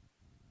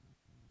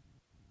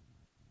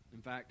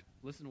 In fact,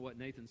 listen to what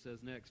Nathan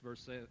says next,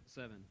 verse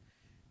 7.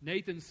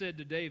 "Nathan said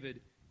to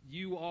David,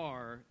 'You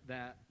are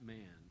that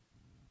man.'"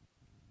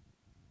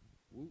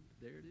 Whoop,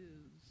 there it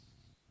is.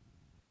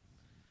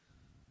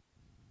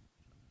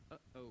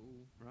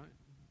 Uh-oh, right?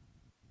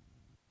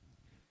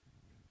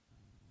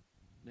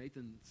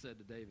 Nathan said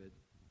to David,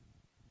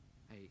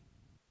 "Hey,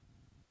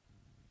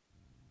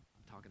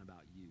 I'm talking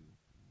about you.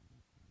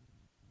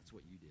 That's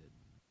what you did.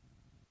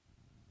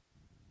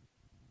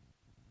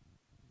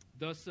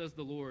 Thus says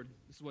the Lord,"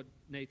 this is what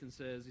Nathan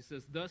says. He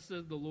says, "Thus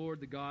says the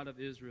Lord, the God of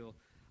Israel,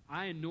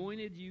 I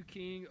anointed you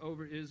king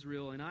over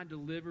Israel, and I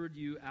delivered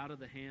you out of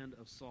the hand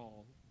of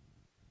Saul."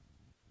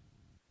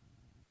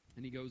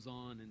 And he goes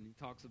on and he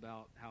talks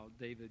about how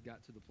David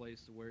got to the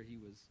place to where he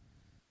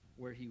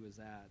was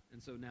at.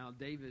 And so now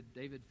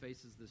David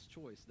faces this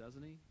choice,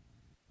 doesn't he?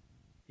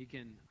 He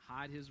can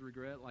hide his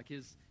regret. Like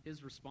his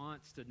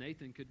response to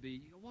Nathan could be,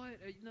 "You know what?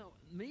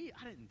 Me?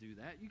 I didn't do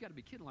that. You got to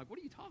be kidding. Like, what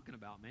are you talking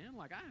about, man?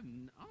 Like, I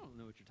don't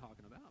know what you're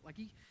talking about." Like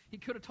he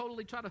could have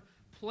totally tried to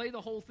play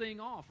the whole thing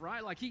off,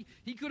 right? Like he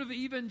could have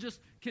even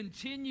just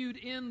continued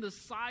in the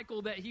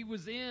cycle that he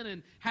was in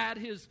and had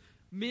his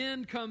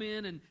men come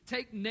in and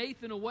take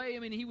Nathan away. I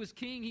mean, he was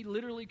king. He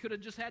literally could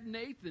have just had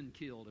Nathan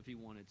killed if he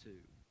wanted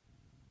to.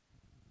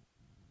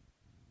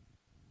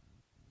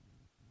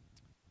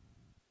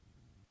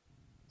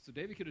 So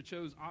David could have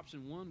chose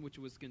option 1, which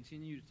was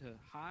continue to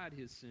hide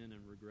his sin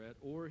and regret,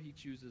 or he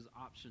chooses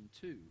option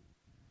 2,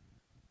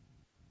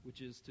 which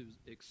is to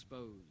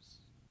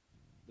expose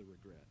the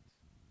regret.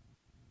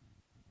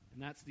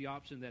 And that's the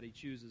option that he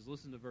chooses.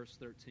 Listen to verse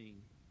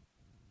 13.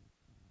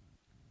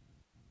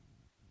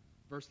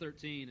 Verse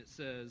 13, it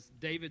says,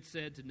 "David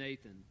said to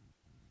Nathan,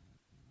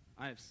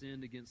 'I have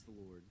sinned against the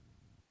Lord.'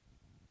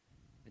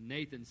 And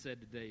Nathan said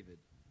to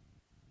David,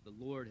 'The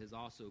Lord has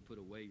also put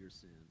away your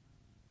sin.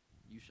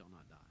 You shall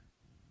not die.'"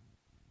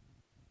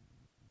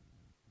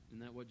 Isn't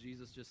that what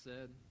Jesus just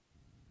said?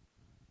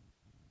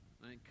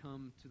 "I didn't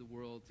come to the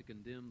world to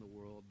condemn the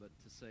world, but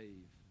to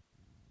save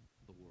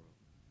the world."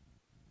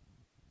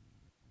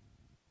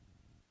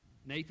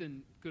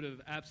 Nathan could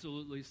have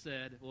absolutely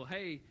said, "Well,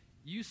 hey,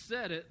 you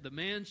said it, the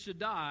man should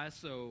die,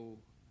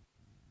 so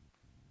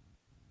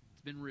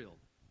it's been real,"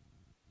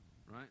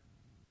 right?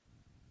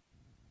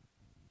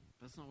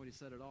 That's not what he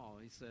said at all.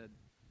 He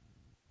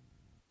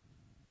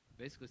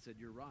basically said,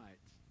 "You're right.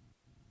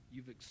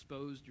 You've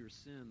exposed your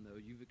sin, though.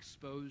 You've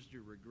exposed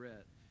your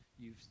regret.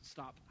 You've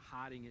stopped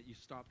hiding it. You've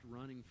stopped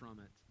running from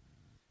it.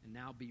 And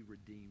now be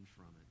redeemed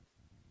from it.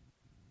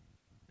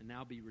 And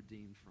now be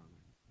redeemed from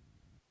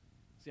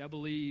it. See, I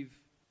believe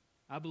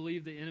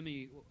the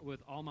enemy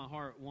with all my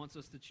heart wants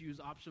us to choose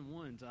option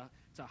one,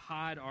 to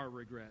hide our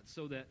regrets,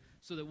 so that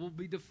we'll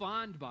be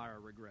defined by our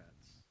regrets.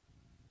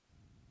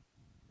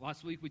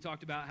 Last week we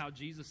talked about how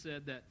Jesus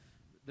said that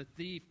the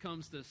thief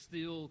comes to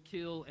steal,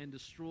 kill, and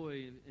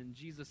destroy. And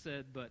Jesus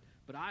said, but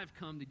I've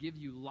come to give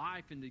you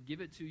life and to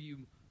give it to you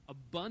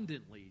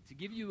abundantly, to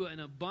give you an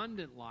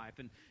abundant life.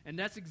 And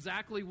that's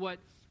exactly what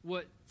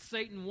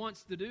Satan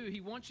wants to do. He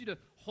wants you to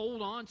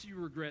hold on to your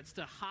regrets,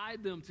 to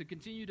hide them, to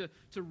continue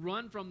to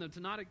run from them, to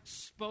not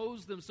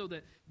expose them, so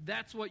that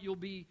that's what you'll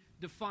be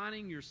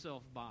defining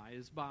yourself by,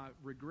 is by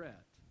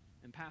regret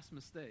and past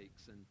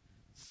mistakes and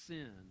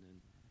sin.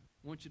 And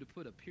want you to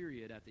put a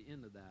period at the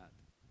end of that.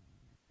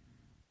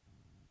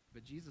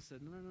 But Jesus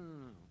said,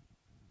 no.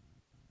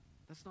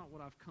 That's not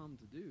what I've come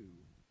to do.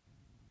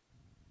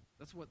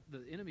 That's what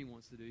the enemy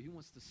wants to do. He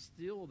wants to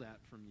steal that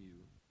from you.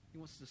 He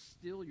wants to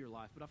steal your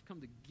life. But I've come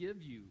to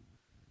give you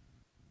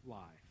life.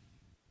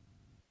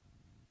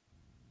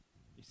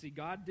 You see,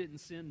 God didn't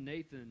send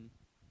Nathan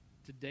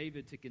to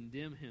David to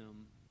condemn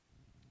him,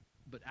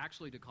 but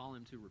actually to call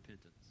him to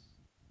repentance.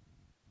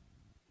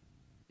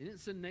 He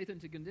didn't send Nathan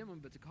to condemn him,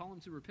 but to call him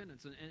to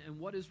repentance. And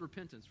what is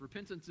repentance?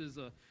 Repentance is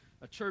a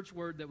church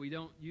word that we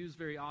don't use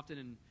very often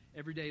in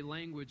everyday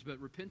language, but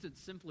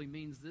repentance simply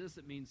means this.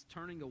 It means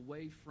turning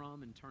away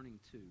from and turning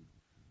to.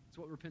 That's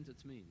what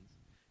repentance means.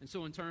 And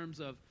so in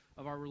terms of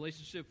our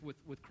relationship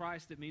with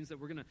Christ, it means that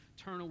we're going to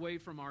turn away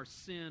from our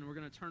sin, we're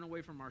going to turn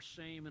away from our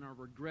shame and our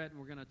regret, and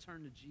we're going to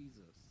turn to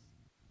Jesus.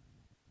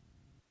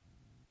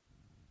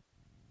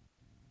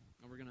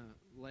 And we're going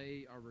to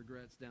lay our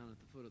regrets down at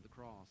the foot of the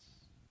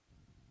cross.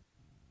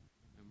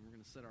 And we're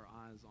going to set our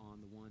eyes on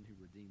the one who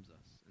redeems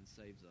us and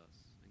saves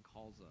us and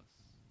calls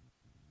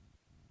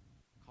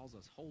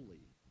us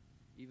holy,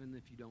 even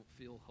if you don't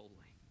feel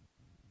holy,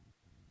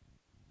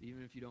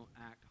 even if you don't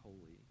act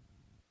holy.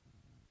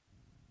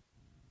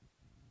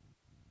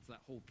 It's that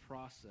whole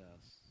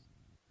process.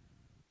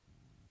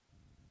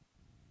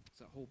 It's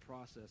that whole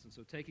process. And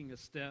so taking a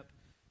step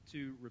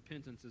to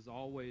repentance is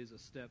always a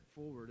step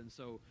forward. And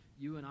so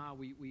you and I,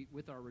 we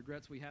with our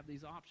regrets, we have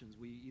these options.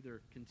 We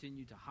either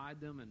continue to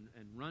hide them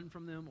and run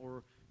from them,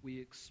 or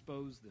we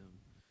expose them.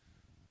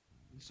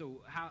 And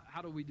so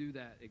how do we do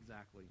that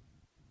exactly?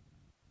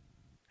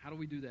 How do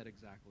we do that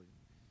exactly?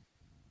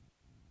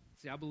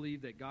 See, I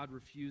believe that God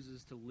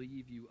refuses to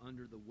leave you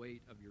under the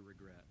weight of your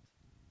regret.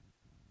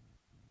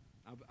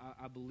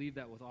 I believe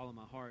that with all of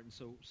my heart. And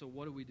so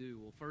what do we do?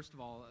 Well, first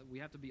of all, we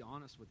have to be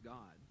honest with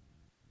God.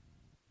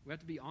 We have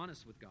to be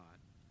honest with God.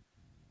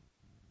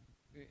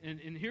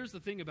 And here's the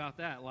thing about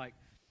that. Like,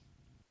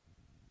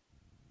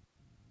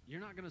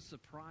 you're not going to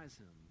surprise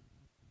him.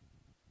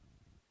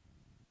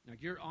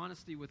 Like, your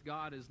honesty with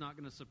God is not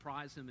going to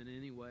surprise him in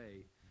any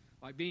way.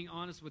 Like, being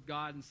honest with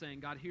God and saying,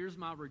 God, here's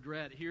my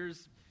regret.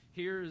 Here's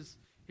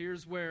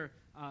where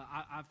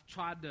I've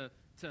tried to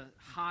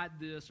hide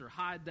this or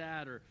hide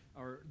that or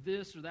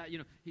this or that.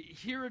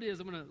 Here it is.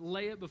 I'm going to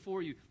lay it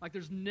before you. Like,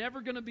 there's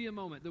never going to be a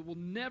moment. There will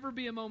never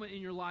be a moment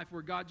in your life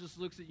where God just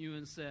looks at you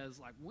and says,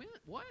 like, when?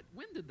 What?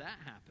 When did that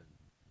happen?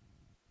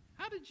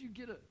 How did you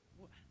get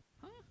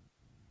huh?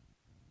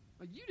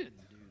 Like, you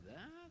didn't do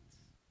that.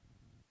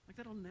 Like,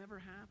 that'll never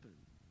happen.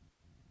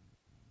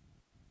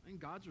 And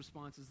God's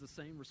response is the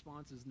same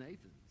response as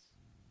Nathan's.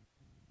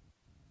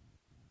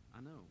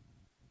 I know.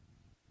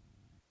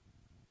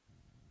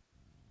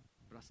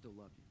 But I still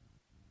love you.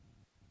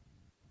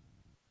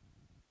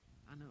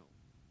 I know.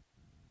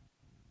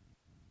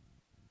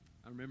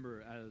 I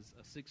remember as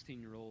a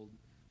 16-year-old,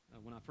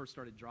 when I first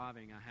started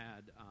driving, I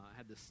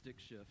had this stick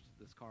shift,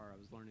 this car. I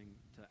was learning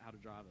how to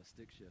drive a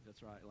stick shift.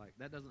 That's right. Like,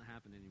 that doesn't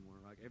happen anymore.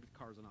 Like, every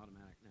car's an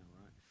automatic now,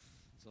 right?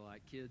 So,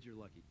 like, kids, you're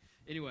lucky.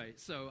 Anyway,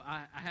 so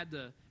I had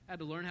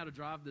to learn how to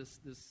drive this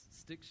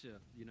stick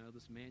shift,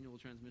 this manual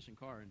transmission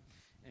car,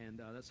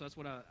 and that's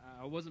what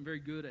I wasn't very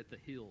good at the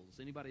hills.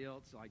 Anybody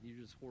else? Like, you're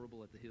just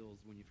horrible at the hills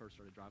when you first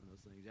started driving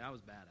those things. Yeah, I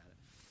was bad at it.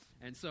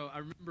 And so I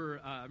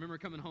remember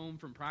coming home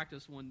from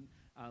practice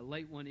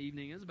late one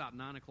evening. It was about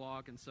 9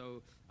 o'clock, and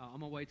so on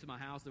my way to my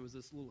house, there was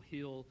this little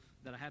hill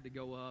that I had to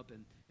go up,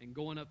 and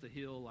going up the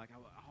hill, like,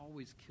 I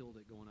always killed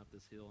it going up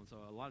this hill, and so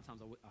a lot of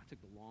times I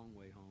took the long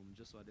way home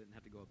just so I didn't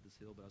have to go up this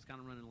hill, but I was kind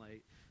of running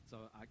late, so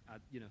I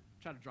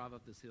tried to drive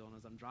up this hill, and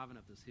as I'm driving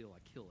up this hill, I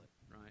kill it,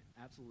 right?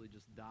 Absolutely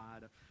just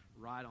died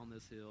right on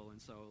this hill,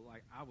 and so,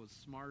 like, I was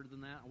smarter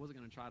than that. I wasn't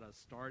going to try to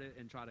start it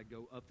and try to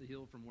go up the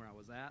hill from where I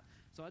was at,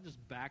 so I just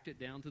backed it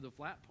down to the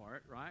flat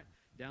part, right?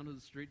 Down to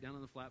the street, down to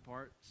the flat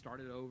part,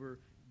 started over,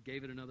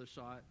 gave it another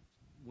shot,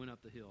 went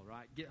up the hill,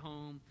 right? Get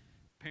home.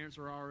 Parents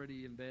are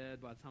already in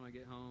bed by the time I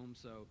get home,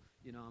 so,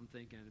 I'm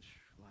thinking,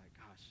 like,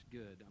 gosh,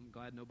 good. I'm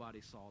glad nobody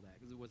saw that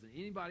because there wasn't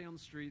anybody on the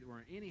street. There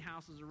weren't any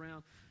houses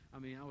around. I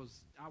mean, I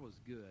was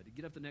good. I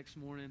get up the next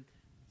morning,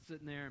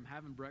 sitting there, I'm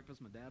having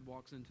breakfast. My dad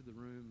walks into the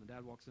room. My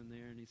dad walks in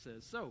there, and he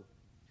says, so,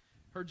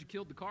 heard you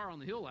killed the car on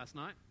the hill last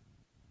night.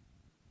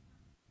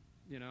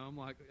 I'm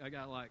like, I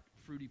got like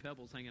Fruity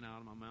Pebbles hanging out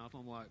of my mouth.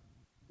 I'm like,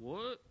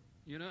 what?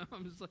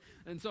 I'm just like,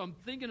 and so I'm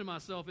thinking to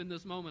myself in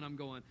this moment, I'm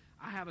going,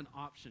 I have an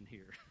option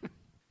here.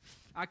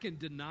 I can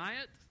deny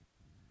it,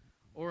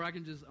 or I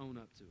can just own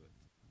up to it.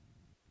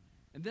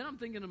 And then I'm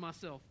thinking to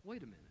myself,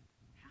 wait a minute.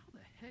 How the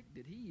heck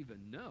did he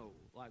even know?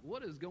 Like,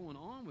 what is going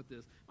on with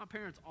this? My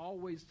parents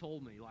always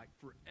told me, like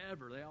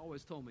forever, they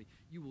always told me,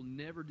 you will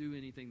never do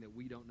anything that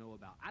we don't know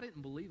about. I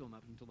didn't believe them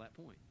up until that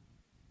point.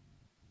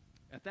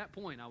 At that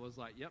point, I was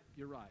like, yep,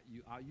 you're right.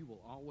 You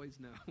will always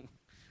know.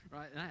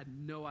 Right? And I had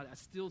no idea.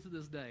 Still to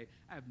this day,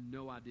 I have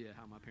no idea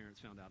how my parents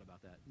found out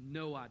about that.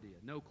 No idea.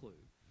 No clue.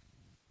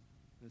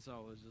 And so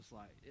I was just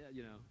like,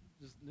 yeah,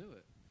 just knew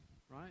it.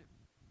 Right?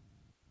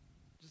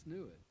 Just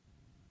knew it.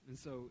 And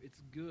so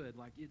it's good.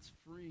 Like, it's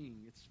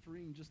freeing. It's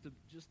freeing just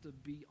to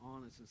be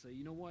honest and say,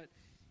 you know what?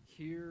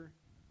 Here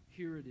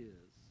it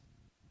is.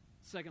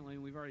 Secondly,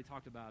 and we've already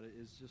talked about it,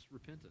 is just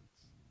repentance.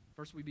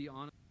 First, we be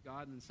honest with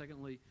God, and then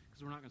secondly,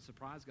 because we're not going to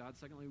surprise God,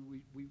 secondly,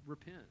 we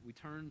repent. We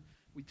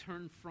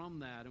turn from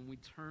that, and we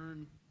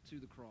turn to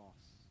the cross.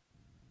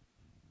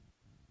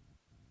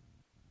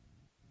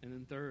 And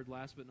then third,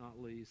 last but not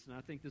least, and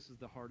I think this is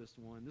the hardest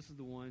one. This is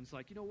the one. It's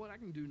like, you know what? I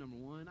can do number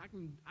one. I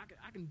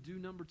can do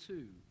number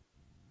two.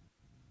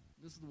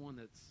 This is the one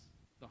that's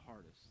the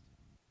hardest.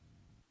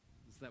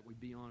 It's that we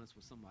be honest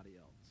with somebody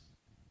else.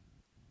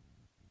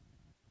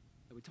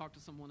 That we talk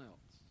to someone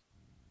else.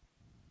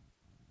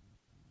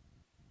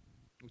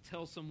 We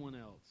tell someone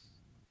else.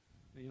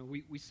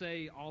 We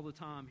say all the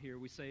time here,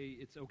 we say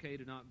it's okay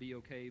to not be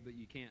okay, but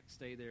you can't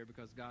stay there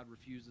because God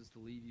refuses to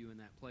leave you in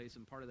that place.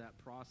 And part of that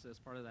process,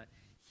 part of that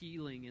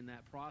healing in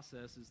that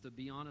process is to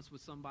be honest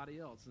with somebody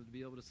else and to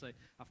be able to say,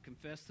 I've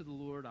confessed to the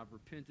Lord, I've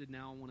repented,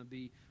 now I want to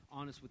be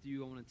honest with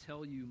you, I want to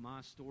tell you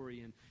my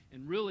story.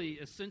 And really,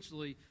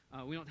 essentially,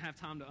 we don't have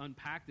time to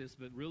unpack this,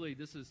 but really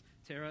this is,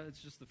 Tara,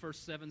 it's just the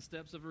first 7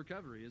 steps of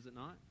recovery, is it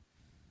not?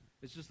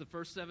 It's just the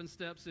first 7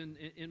 steps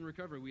in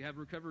recovery. We have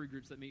recovery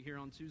groups that meet here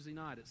on Tuesday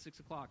night at 6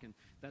 o'clock, and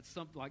that's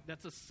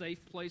a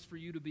safe place for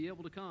you to be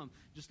able to come,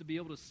 just to be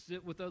able to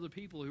sit with other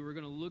people who are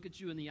going to look at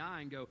you in the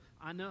eye and go,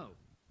 I know.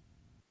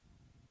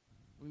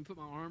 Let me put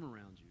my arm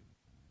around you.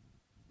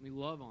 Let me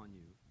love on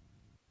you.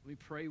 Let me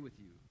pray with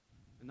you.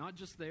 And not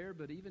just there,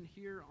 but even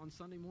here on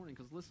Sunday morning.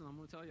 Because listen, I'm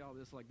going to tell you all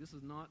this. Like, this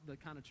is not the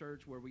kind of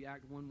church where we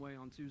act one way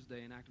on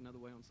Tuesday and act another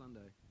way on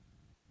Sunday.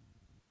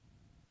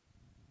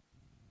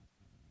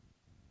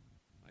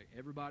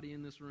 Everybody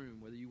in this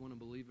room, whether you want to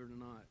believe it or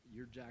not,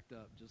 you're jacked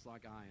up just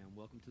like I am.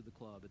 Welcome to the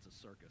club. It's a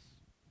circus.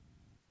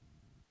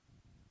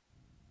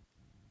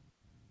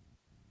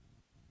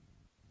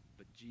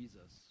 But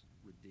Jesus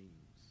redeems.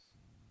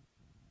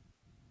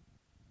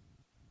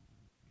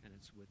 And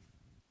it's with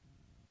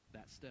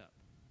that step.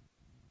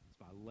 It's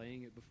by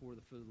laying it before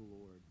the foot of the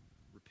Lord,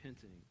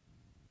 repenting,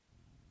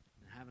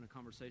 and having a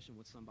conversation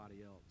with somebody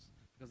else.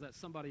 Because that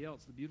somebody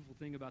else, the beautiful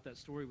thing about that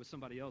story with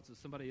somebody else is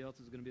somebody else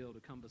is going to be able to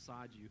come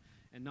beside you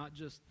and not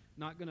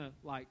going to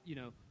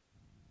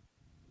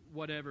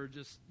whatever,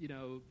 just,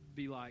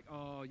 be like,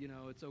 oh,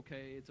 it's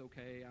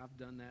okay, I've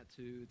done that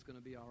too, it's going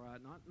to be all right.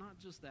 Not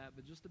just that,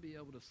 but just to be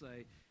able to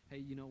say, hey,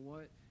 you know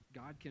what?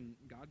 God can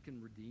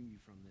redeem you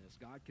from this.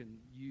 God can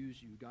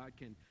use you. God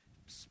can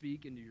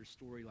speak into your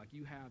story like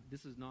you have.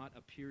 This is not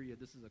a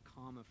period. This is a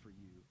comma for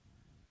you.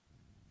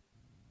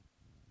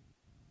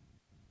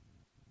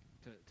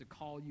 To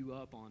call you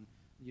up on,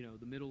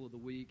 the middle of the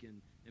week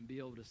and be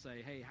able to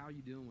say, hey, how are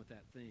you doing with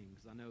that thing?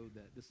 Because I know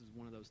that this is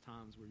one of those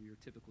times where you're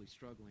typically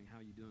struggling. How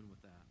are you doing with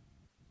that?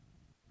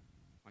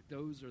 Like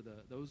those are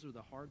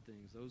the hard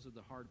things. Those are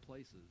the hard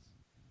places.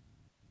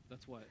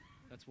 That's what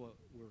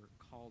we're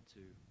called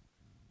to.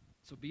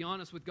 So be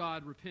honest with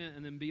God, repent,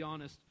 and then be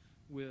honest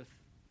with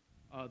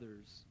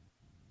others.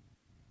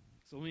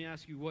 So let me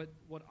ask you,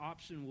 what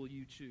option will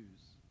you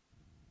choose?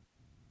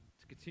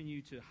 To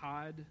continue to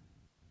hide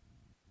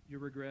your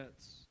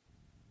regrets,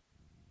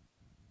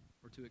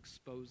 or to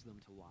expose them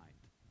to light?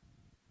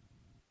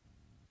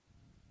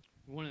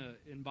 I want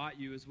to invite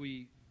you as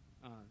we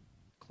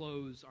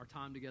close our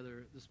time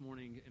together this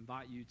morning,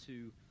 invite you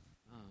to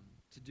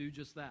do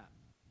just that.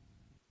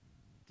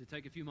 To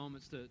take a few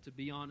moments to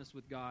be honest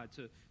with God,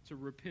 to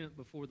repent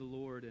before the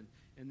Lord,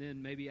 and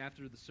then maybe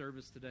after the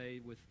service today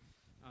with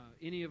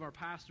any of our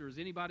pastors,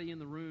 anybody in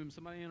the room,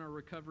 somebody in our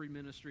recovery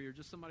ministry, or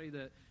just somebody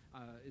that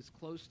is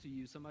close to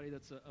you, somebody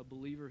that's a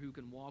believer who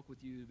can walk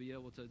with you, to be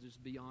able to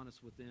just be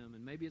honest with them.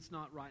 And maybe it's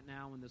not right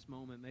now in this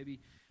moment. Maybe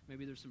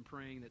there's some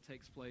praying that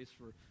takes place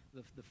for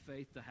the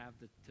faith to have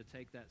to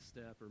take that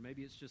step. Or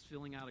maybe it's just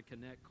filling out a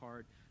Connect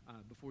card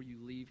before you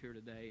leave here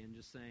today and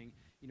just saying,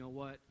 you know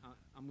what,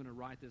 I'm going to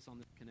write this on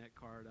the Connect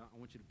card. I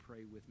want you to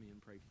pray with me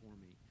and pray for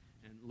me.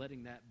 And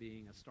letting that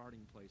being a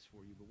starting place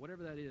for you. But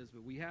whatever that is,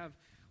 but we have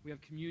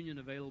communion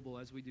available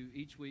as we do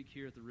each week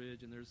here at the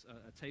Ridge, and there's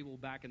a table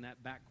back in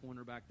that back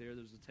corner back there.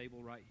 There's a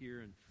table right here,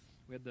 and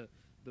we have the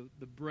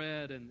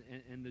bread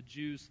and the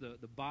juice,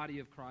 the body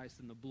of Christ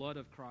and the blood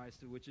of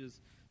Christ, which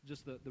is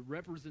just the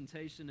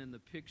representation and the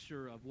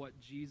picture of what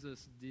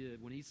Jesus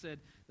did when he said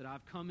that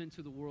I've come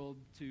into the world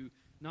to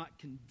not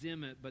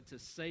condemn it, but to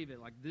save it.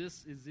 Like,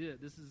 this is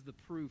it. This is the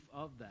proof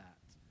of that.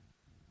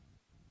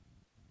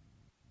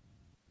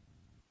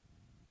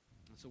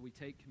 And so we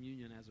take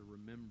communion as a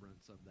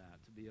remembrance of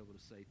that, to be able to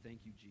say,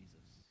 thank you, Jesus.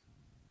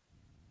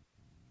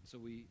 So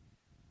we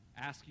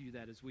ask you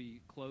that as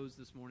we close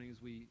this morning,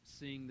 as we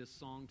sing this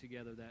song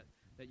together,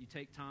 that you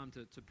take time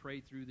to pray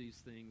through these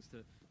things,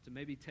 to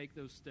maybe take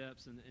those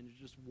steps and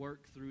just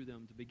work through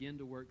them, to begin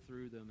to work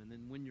through them. And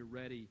then when you're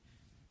ready,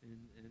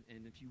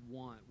 and if you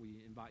want,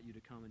 we invite you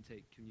to come and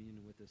take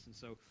communion with us. And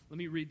so let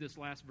me read this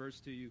last verse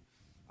to you.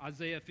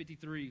 Isaiah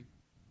 53,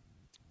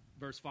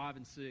 verse 5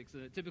 and 6.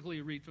 Typically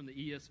you read from the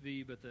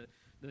ESV, but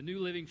the New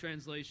Living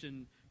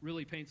Translation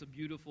really paints a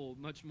beautiful,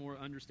 much more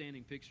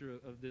understanding picture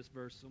of this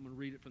verse. So I'm going to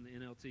read it from the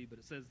NLT, but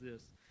it says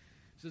this.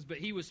 It says, "But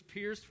he was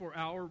pierced for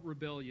our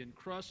rebellion,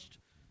 crushed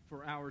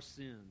for our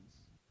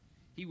sins.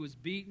 He was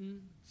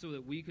beaten so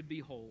that we could be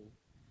whole.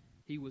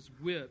 He was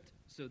whipped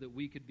so that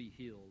we could be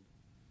healed.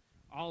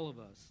 All of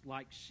us,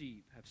 like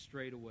sheep, have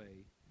strayed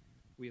away.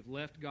 We have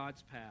left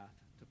God's path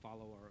to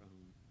follow our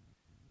own.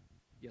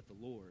 Yet the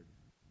Lord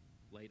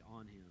laid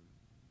on him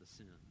the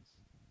sins